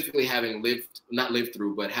specifically having not lived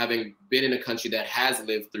through, but having been in a country that has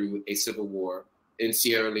lived through a civil war in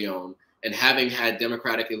Sierra Leone, and having had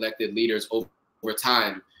democratically elected leaders over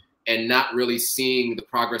time and not really seeing the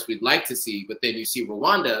progress we'd like to see. But then you see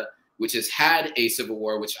Rwanda, which has had a civil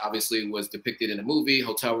war, which obviously was depicted in a movie,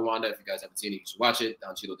 Hotel Rwanda. If you guys haven't seen it, you should watch it.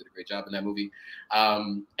 Don Cheadle did a great job in that movie.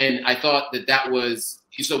 And I thought that was,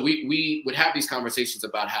 so we would have these conversations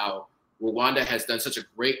about how Rwanda has done such a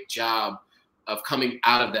great job of coming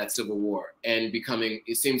out of that civil war and becoming,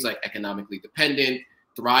 it seems like, economically dependent,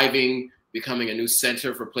 thriving, becoming a new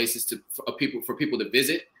center for places for people to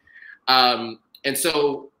visit. And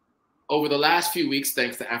so over the last few weeks,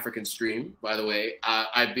 thanks to African Stream, by the way,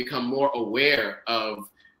 I've become more aware of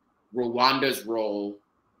Rwanda's role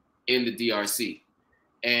in the DRC.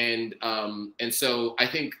 And so I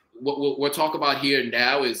think what we'll talk about here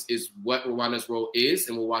now is what Rwanda's role is,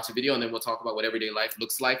 and we'll watch a video, and then we'll talk about what everyday life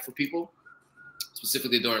looks like for people,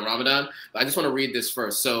 specifically during Ramadan. But I just want to read this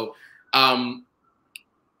first. So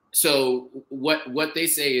what they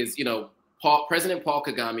say is, you know, President Paul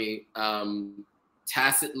Kagame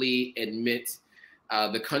tacitly admit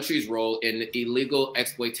the country's role in illegal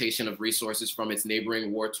exploitation of resources from its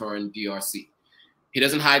neighboring war-torn DRC. He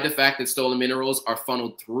doesn't hide the fact that stolen minerals are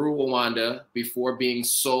funneled through Rwanda before being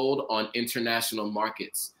sold on international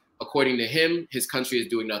markets. According to him, his country is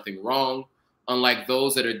doing nothing wrong, unlike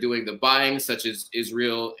those that are doing the buying, such as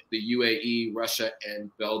Israel, the UAE, Russia, and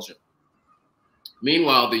Belgium.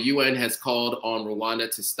 Meanwhile, the UN has called on Rwanda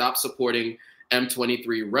to stop supporting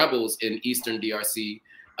M23 rebels in eastern DRC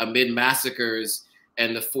amid massacres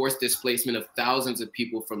and the forced displacement of thousands of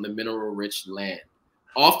people from the mineral-rich land.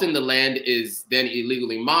 Often the land is then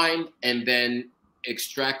illegally mined, and then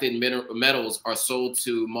extracted metals are sold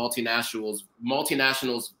to multinationals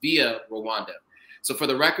via Rwanda. So for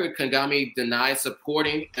the record, Kagame denies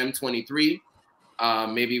supporting M23.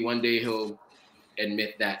 Maybe one day he'll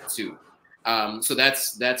admit that too. So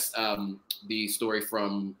that's the story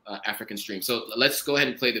from African Stream. So let's go ahead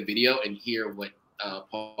and play the video and hear what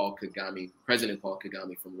President Paul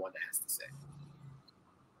Kagame from Rwanda has to say.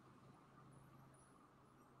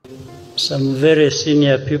 Some very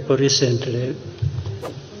senior people recently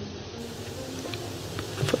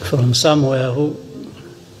from somewhere who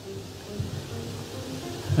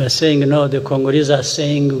are saying, no, the Congolese are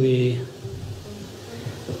saying we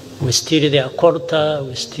steal their quota,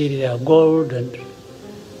 we steal their gold, and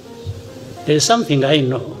there's something I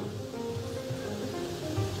know.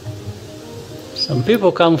 Some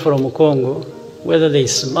people come from Congo, whether they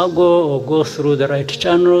smuggle or go through the right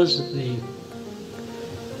channels,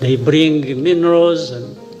 they bring minerals,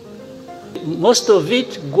 and most of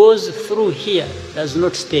it goes through here, does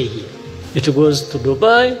not stay here. It goes to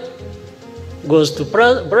Dubai, goes to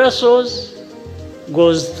Brussels,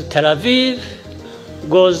 goes to Tel Aviv,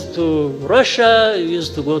 goes to Russia. It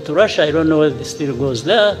used to go to Russia. I don't know whether it still goes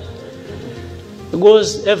there. It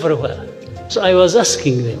goes everywhere. So I was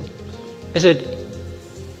asking them, I said,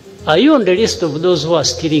 are you on the list of those who are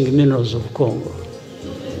stealing minerals of Congo?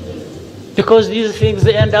 Because these things,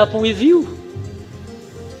 they end up with you.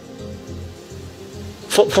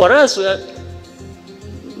 For us,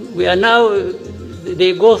 we are now,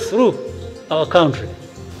 they go through our country.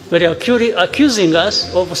 But they're accusing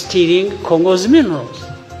us of stealing Congo's minerals.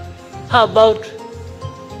 How about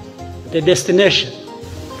the destination?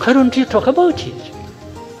 Why don't you talk about it?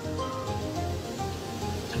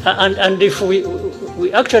 And if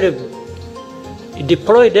we actually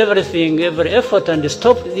deployed everything, every effort, and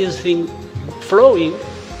stopped this thing flowing,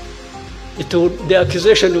 the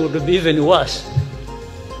accusation would be even worse.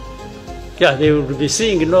 Yeah, they would be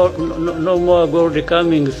seeing no more gold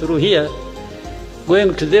coming through here,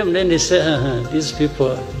 going to them, then they say, these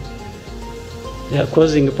people, they are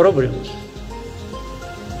causing problems.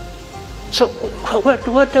 So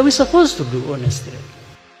what are we supposed to do, honestly?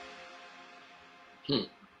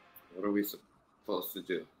 What are we supposed to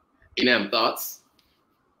do? Inem, thoughts?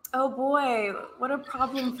 Oh boy, what a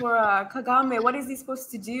problem for Kagame. What is he supposed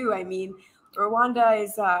to do? I mean, Rwanda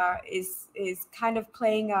is kind of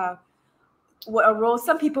playing a role.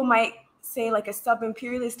 Some people might say like a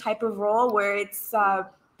sub-imperialist type of role, where it's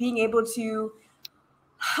being able to,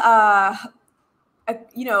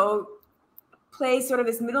 play sort of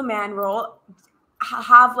this middleman role,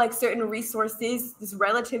 have like certain resources, this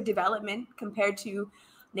relative development compared to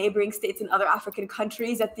neighboring states and other African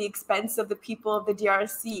countries at the expense of the people of the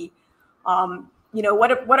DRC.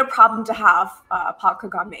 What a problem to have, Paul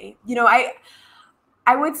Kagame.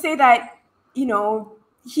 I would say that,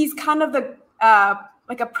 he's kind of the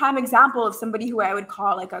like a prime example of somebody who I would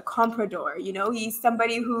call like a comprador. He's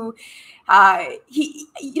somebody who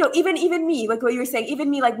even me, like what you were saying, even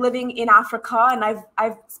me, like living in Africa, and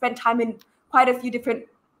I've spent time in quite a few different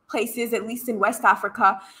places, at least in West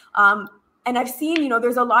Africa. And I've seen,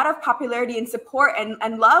 there's a lot of popularity and support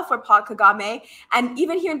and love for Paul Kagame. And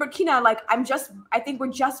even here in Burkina, like I think we're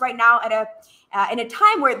just right now at in a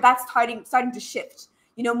time where that's starting to shift.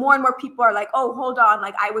 More and more people are like, oh, hold on,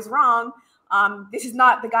 like I was wrong. This is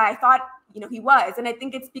not the guy I thought, he was. And I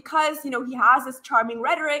think it's because, he has this charming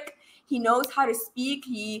rhetoric. He knows how to speak.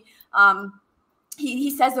 He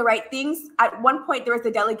says the right things. At one point, there was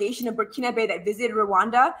a delegation of Burkinabe that visited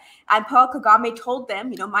Rwanda, and Paul Kagame told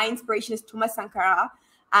them, my inspiration is Thomas Sankara.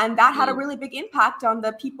 And that had a really big impact on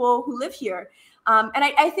the people who live here. And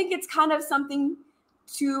I think it's kind of something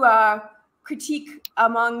to critique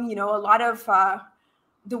among, a lot of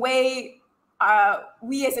the way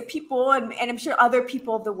we as a people, and I'm sure other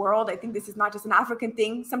people of the world, I think this is not just an African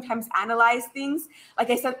thing, sometimes analyze things.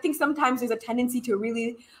 Like I said, I think sometimes there's a tendency to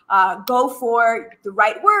really go for the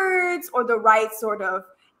right words or the right sort of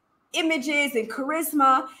images and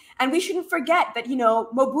charisma. And we shouldn't forget that,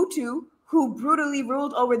 Mobutu, who brutally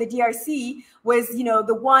ruled over the DRC, was,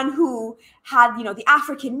 the one who had, the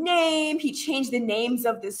African name. He changed the names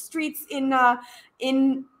of the streets in the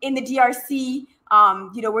DRC.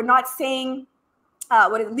 We're not saying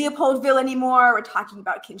what is Leopoldville anymore. We're talking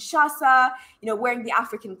about Kinshasa, wearing the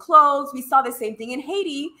African clothes. We saw the same thing in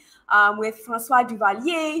Haiti with Francois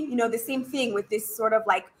Duvalier, the same thing with this sort of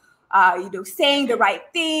like, saying the right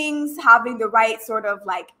things, having the right sort of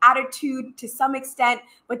like attitude to some extent.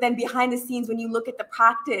 But then behind the scenes, when you look at the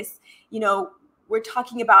practice, we're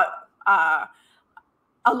talking about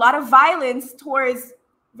a lot of violence towards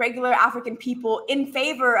regular African people in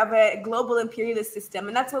favor of a global imperialist system.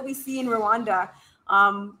 And that's what we see in Rwanda.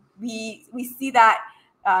 We see that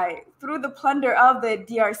through the plunder of the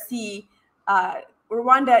DRC,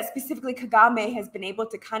 Rwanda, specifically Kagame, has been able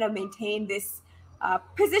to kind of maintain this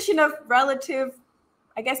position of relative,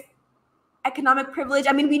 I guess, economic privilege.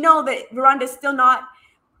 I mean, we know that Rwanda is still not,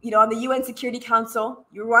 on the UN Security Council.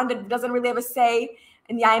 Rwanda doesn't really have a say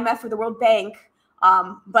in the IMF or the World Bank.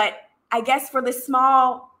 But I guess for the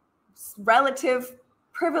small relative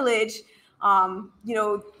privilege,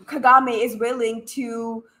 Kagame is willing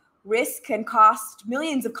to risk and cost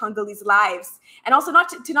millions of Congolese lives. And also not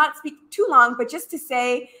to not speak too long, but just to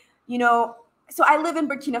say, so I live in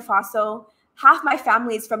Burkina Faso. Half my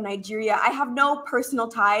family is from Nigeria. I have no personal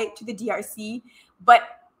tie to the DRC, but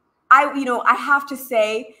I have to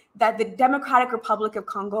say that the Democratic Republic of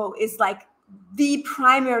Congo is like the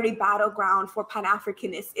primary battleground for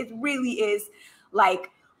Pan-Africanists. It really is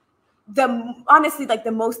like honestly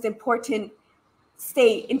the most important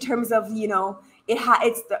state in terms of,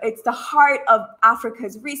 it's the heart of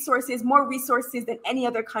Africa's resources, more resources than any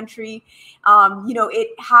other country. It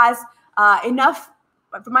has enough,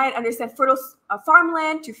 from my understanding, fertile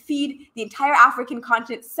farmland to feed the entire African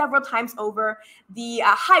continent several times over. The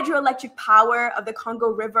hydroelectric power of the Congo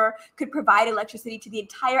River could provide electricity to the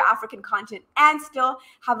entire African continent and still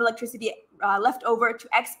have electricity left over to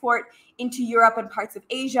export into Europe and parts of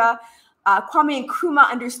Asia. Kwame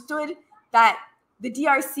Nkrumah understood that the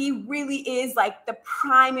DRC really is like the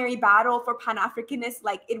primary battle for Pan-Africanists.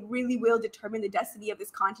 Like, it really will determine the destiny of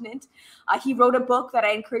this continent. He wrote a book that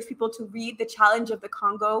I encourage people to read, The Challenge of the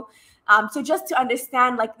Congo. So just to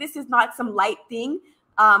understand, like, this is not some light thing.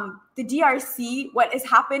 The DRC, what has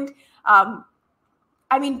happened,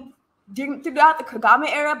 throughout the Kagame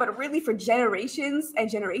era, but really for generations and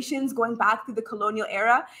generations going back through the colonial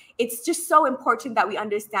era, it's just so important that we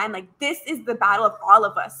understand, like, this is the battle of all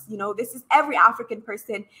of us. This is every African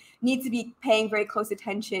person needs to be paying very close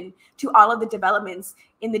attention to all of the developments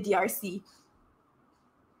in the DRC.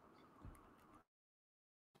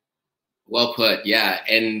 Well put, yeah.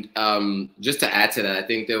 And just to add to that, I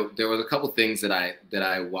think there was a couple things that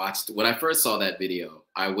I watched. When I first saw that video,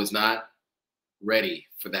 I was not ready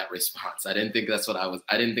for that response. I didn't think that's what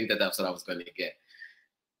I didn't think that that's what I was going to get.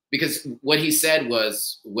 Because what he said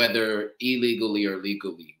was, whether illegally or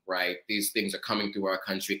legally, right, these things are coming through our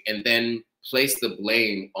country, and then place the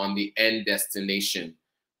blame on the end destination,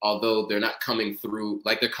 although they're not coming through,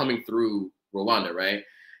 like, they're coming through Rwanda, right?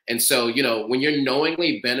 And so, when you're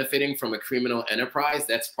knowingly benefiting from a criminal enterprise,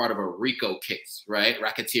 that's part of a RICO case, right?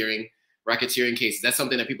 Racketeering cases. That's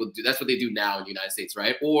something that people do. That's what they do now in the United States,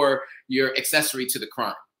 right? Or you're accessory to the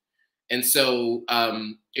crime. And so,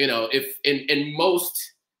 if in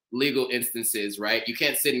most legal instances, right, you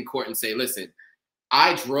can't sit in court and say, listen,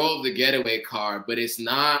 I drove the getaway car, but it's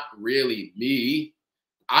not really me.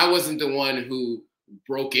 I wasn't the one who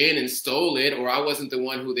broke in and stole it, or I wasn't the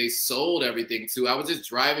one who they sold everything to. I was just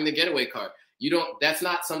driving the getaway car. That's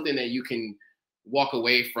not something that you can walk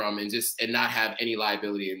away from and not have any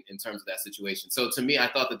liability in terms of that situation. So to me, I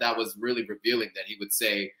thought that was really revealing, that he would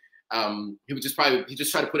say, he just try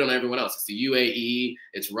to put it on everyone else. It's the UAE,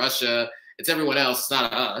 it's Russia, it's everyone else. It's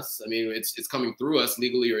not us. I mean, it's coming through us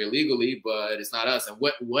legally or illegally, but it's not us. And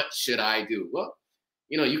what should I do? Well,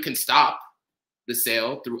 you can stop the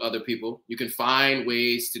sale through other people. You can find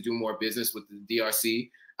ways to do more business with the DRC.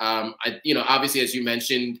 Obviously, as you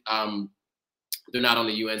mentioned, they're not on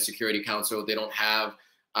the UN Security Council. They don't have,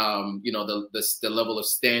 the level of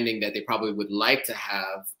standing that they probably would like to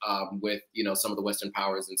have with, some of the Western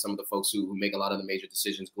powers and some of the folks who make a lot of the major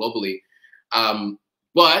decisions globally.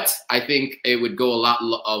 But I think it would go a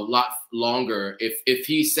lot longer if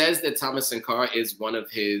he says that Thomas Sankara is one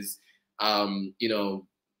of his,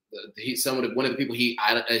 he's one of the people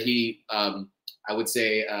I would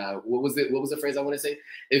say, what was the phrase I want to say?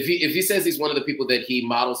 If he says he's one of the people that he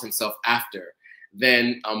models himself after,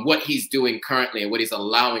 then what he's doing currently, and what he's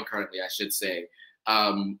allowing currently, I should say,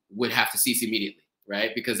 would have to cease immediately,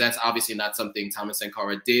 right? Because that's obviously not something Thomas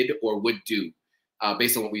Sankara did or would do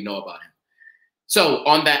based on what we know about him. So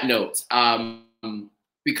on that note,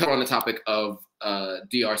 we cover on the topic of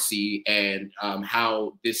DRC and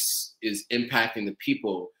how this is impacting the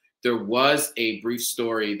people. There was a brief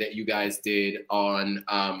story that you guys did on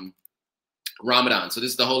Ramadan. So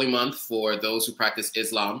this is the holy month for those who practice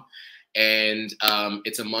Islam. And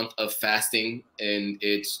it's a month of fasting, and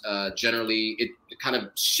it's generally, it kind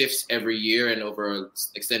of shifts every year, and over an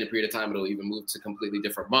extended period of time, it'll even move to completely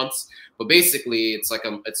different months. But basically, it's like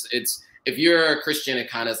it's if you're a Christian,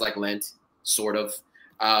 it kind of is like Lent, sort of.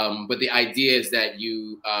 But the idea is that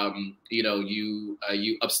you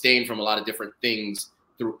abstain from a lot of different things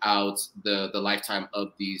throughout the lifetime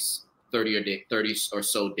of these 30 or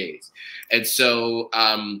so days. And so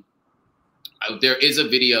there is a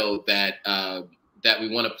video that we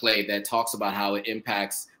want to play that talks about how it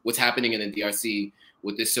impacts what's happening in the DRC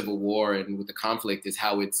with this civil war and with the conflict, is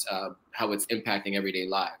how it's impacting everyday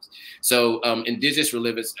lives. So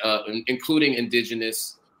including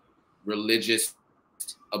indigenous religious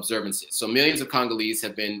observances. So millions of Congolese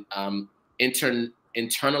have been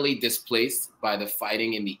internally displaced by the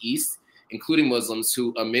fighting in the East, including Muslims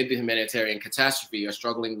who, amid the humanitarian catastrophe, are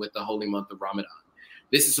struggling with the holy month of Ramadan.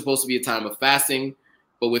 This is supposed to be a time of fasting,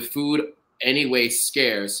 but with food anyway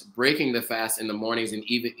scarce, breaking the fast in the mornings and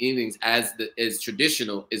evenings as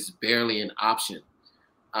traditional is barely an option.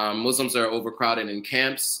 Muslims are overcrowded in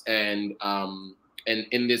camps, and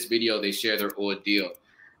in this video they share their ordeal.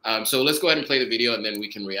 So let's go ahead and play the video, and then we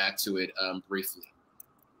can react to it briefly.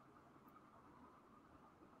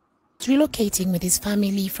 Relocating with his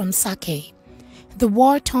family from Sake, the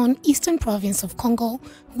war-torn eastern province of Congo,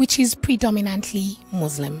 which is predominantly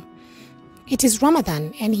Muslim. It is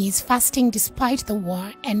Ramadan and he is fasting despite the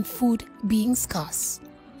war and food being scarce.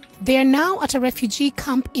 They are now at a refugee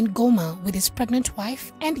camp in Goma with his pregnant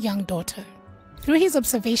wife and young daughter. Through his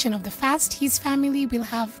observation of the fast, his family will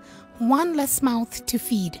have one less mouth to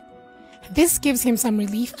feed. This gives him some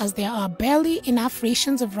relief as there are barely enough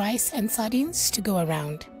rations of rice and sardines to go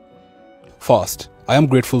around. First, I am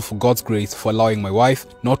grateful for God's grace for allowing my wife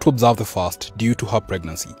not to observe the fast due to her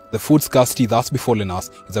pregnancy. The food scarcity that's befallen us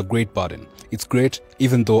is a great burden. It's great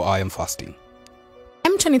even though I am fasting.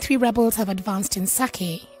 M23 rebels have advanced in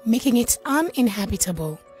Sake, making it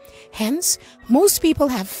uninhabitable. Hence, most people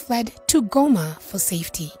have fled to Goma for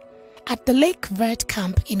safety. At the Lake Vert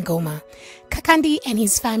camp in Goma, Kakandi and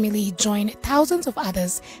his family join thousands of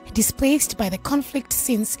others displaced by the conflict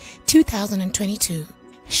since 2022.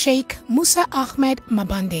 Sheikh Musa Ahmed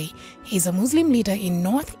Mabande is a Muslim leader in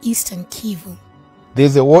northeastern Kivu. There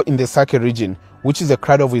is a war in the Sake region, which is a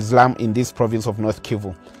cradle of Islam in this province of North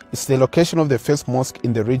Kivu. It's the location of the first mosque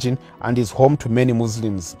in the region and is home to many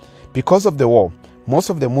Muslims. Because of the war, most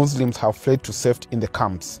of the Muslims have fled to safety in the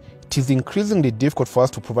camps. It is increasingly difficult for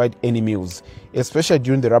us to provide any meals, especially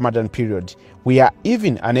during the Ramadan period. We are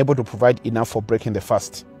even unable to provide enough for breaking the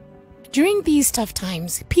fast. During these tough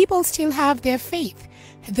times, people still have their faith.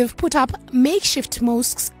 They've put up makeshift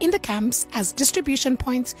mosques in the camps as distribution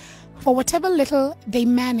points for whatever little they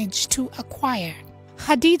manage to acquire.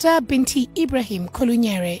 Khadija Binti Ibrahim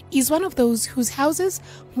Kolunyere is one of those whose houses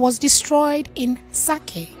was destroyed in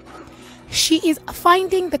Sake. She is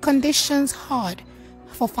finding the conditions hard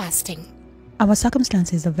for fasting. Our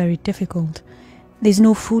circumstances are very difficult. There's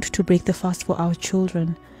no food to break the fast for our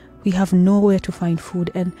children. We have nowhere to find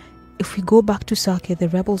food, and if we go back to Sake, the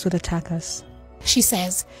rebels would attack us. She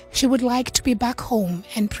says she would like to be back home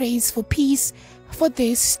and prays for peace for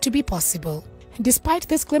this to be possible, despite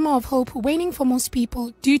this glimmer of hope waning for most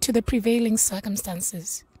people due to the prevailing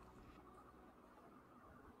circumstances.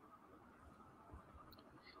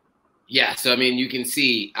 Yeah, so I mean, you can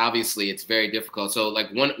see obviously it's very difficult. So like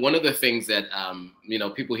one of the things that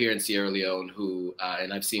people here in Sierra Leone who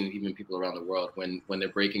and I've seen even people around the world when they're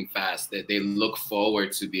breaking fast, that they look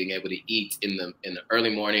forward to being able to eat in the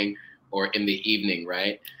early morning or in the evening,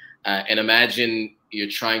 right? And imagine you're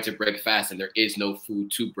trying to break fast and there is no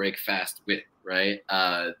food to break fast with, right?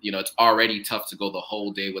 It's already tough to go the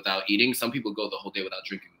whole day without eating. Some people go the whole day without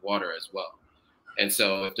drinking water as well. And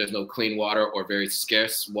so if there's no clean water or very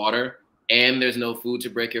scarce water and there's no food to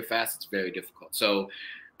break your fast, it's very difficult. So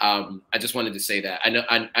I just wanted to say that.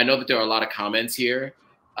 I know that there are a lot of comments here,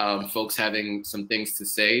 folks having some things to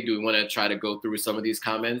say. Do we want to try to go through some of these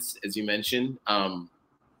comments, as you mentioned?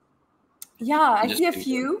 Yeah, I see a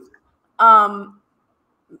few.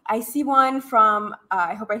 I see one from,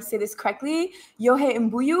 I hope I say this correctly, Yohe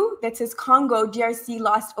Mbuyu, that says Congo, DRC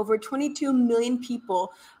lost over 22 million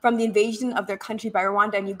people from the invasion of their country by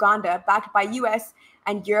Rwanda and Uganda, backed by US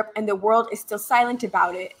and Europe, and the world is still silent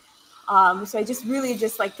about it. So I just really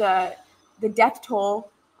like the death toll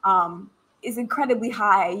is incredibly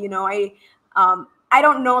high. I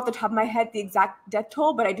don't know off the top of my head the exact death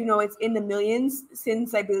toll, but I do know it's in the millions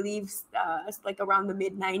since I believe like around the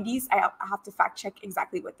mid-90s. I have to fact check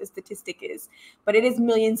exactly what the statistic is, but it is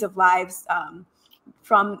millions of lives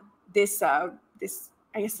from this I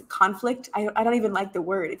guess conflict. I don't even like the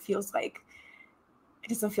word. It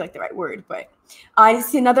doesn't feel like the right word, but I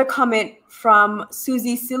see another comment from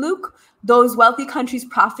Susie Siluk. Those wealthy countries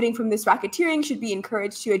profiting from this racketeering should be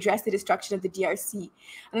encouraged to address the destruction of the DRC.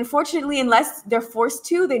 And unfortunately, unless they're forced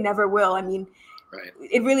to, they never will. I mean, Right.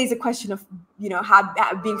 It really is a question of, you know,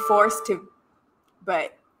 being forced to,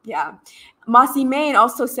 but yeah. Masi Main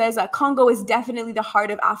also says that Congo is definitely the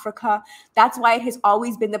heart of Africa. That's why it has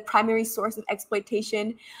always been the primary source of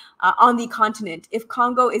exploitation on the continent. If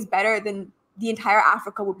Congo is better, then the entire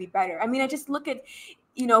Africa will be better. I mean, I just look at,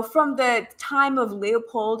 you know, from the time of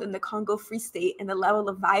Leopold and the Congo Free State and the level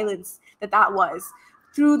of violence that was,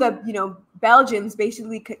 through the, you know, Belgians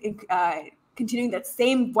basically continuing that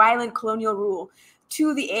same violent colonial rule,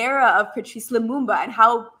 to the era of Patrice Lumumba and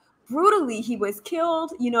how brutally he was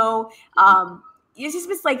killed. You know,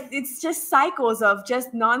 it's just cycles of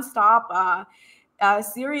just nonstop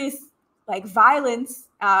serious like violence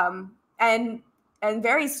and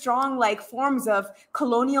very strong like forms of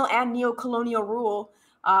colonial and neo-colonial rule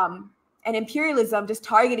and imperialism just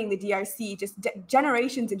targeting the DRC, just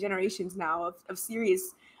generations and generations now of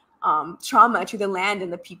serious trauma to the land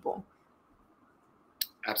and the people.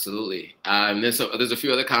 Absolutely. There's a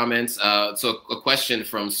few other comments. So a question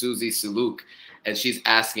from Susie Suluk, and she's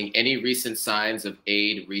asking any recent signs of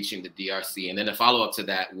aid reaching the DRC. And then a follow-up to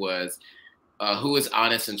that was, who is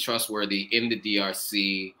honest and trustworthy in the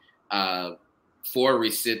DRC for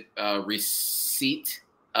receipt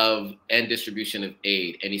of and distribution of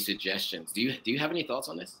aid? Any suggestions? Do you have any thoughts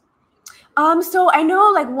on this? So I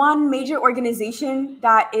know like one major organization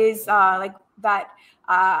that is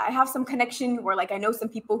I have some connection, or like I know some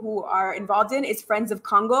people who are involved in, is Friends of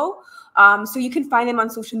Congo. So you can find them on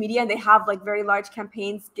social media, and they have like very large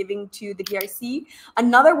campaigns giving to the DRC.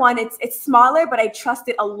 Another one, it's smaller, but I trust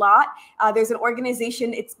it a lot. There's an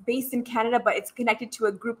organization, it's based in Canada, but it's connected to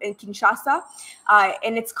a group in Kinshasa,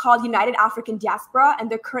 and it's called United African Diaspora, and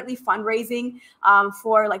they're currently fundraising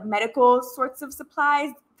for like medical sorts of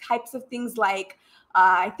supplies, types of things like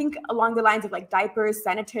I think along the lines of like diapers,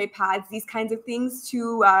 sanitary pads, these kinds of things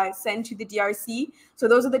to send to the DRC. So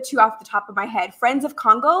those are the two off the top of my head: Friends of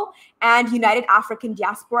Congo and United African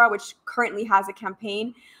Diaspora, which currently has a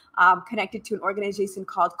campaign connected to an organization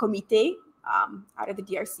called Comité out of the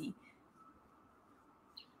DRC.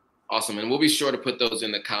 Awesome, and we'll be sure to put those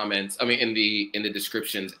in the comments. I mean, in the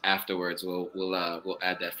descriptions afterwards. We'll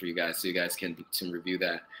add that for you guys, so you guys can review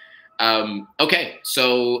that. Okay,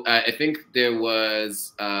 so I think there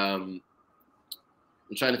was, I'm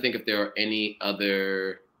trying to think if there are any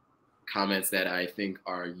other comments that I think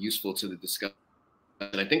are useful to the discussion.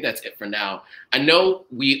 And I think that's it for now. I know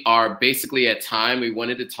we are basically at time. We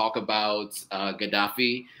wanted to talk about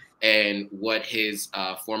Gaddafi and what his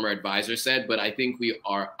former advisor said, but I think we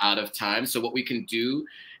are out of time. So what we can do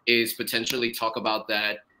is potentially talk about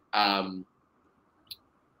that on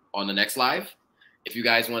the next live. If you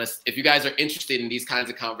guys are interested in these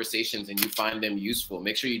kinds of conversations and you find them useful,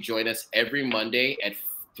 make sure you join us every Monday at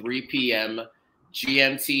 3 p.m.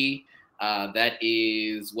 GMT. That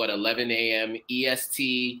is what, 11 a.m.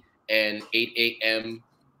 EST and 8 a.m.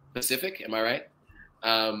 Pacific. Am I right?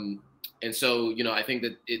 And so, you know, I think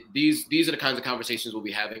that these are the kinds of conversations we'll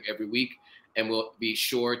be having every week, and we'll be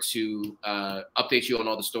sure to update you on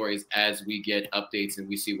all the stories as we get updates and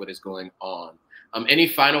we see what is going on. Any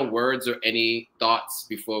final words or any thoughts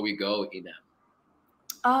before we go, Inem?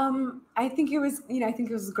 I think it was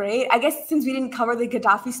great. I guess since we didn't cover the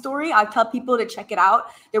Gaddafi story, I'll tell people to check it out.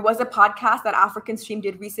 There was a podcast that African Stream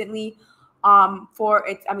did recently for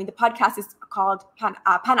it. I mean, the podcast is called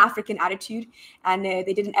Pan-African Attitude, and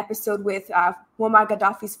they did an episode with Muammar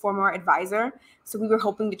Gaddafi's former advisor. So we were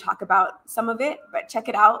hoping to talk about some of it, but check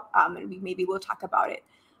it out, and maybe we'll talk about it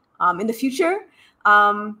in the future.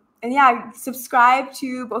 And yeah, subscribe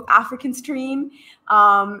to both African Stream,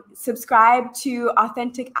 subscribe to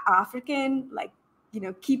Authentic African, like,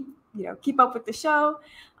 keep up with the show.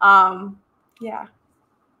 Yeah.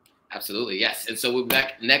 Absolutely, yes. And so we'll be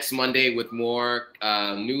back next Monday with more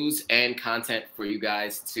news and content for you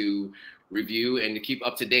guys to review and to keep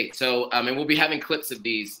up to date. So, and we'll be having clips of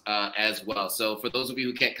these as well. So for those of you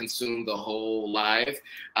who can't consume the whole live,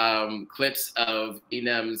 clips of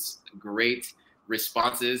Inem's great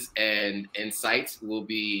responses and insights will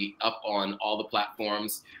be up on all the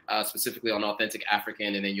platforms, specifically on Authentic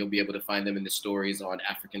African, and then you'll be able to find them in the stories on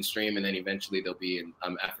African Stream, and then eventually they'll be in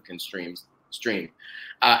African Stream.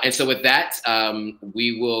 And so with that,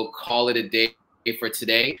 we will call it a day for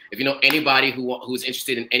today. If you know anybody who's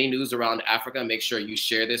interested in any news around Africa, make sure you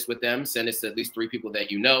share this with them. Send this to at least 3 people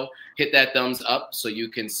that you know. Hit that thumbs up so you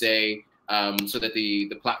can say, so that the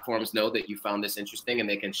platforms know that you found this interesting, and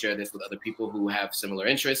they can share this with other people who have similar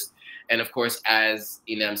interests. And of course, as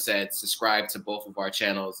Inem said, subscribe to both of our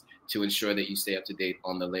channels to ensure that you stay up to date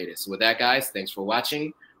on the latest. So with that, guys, thanks for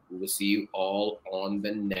watching. We will see you all on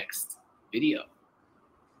the next video.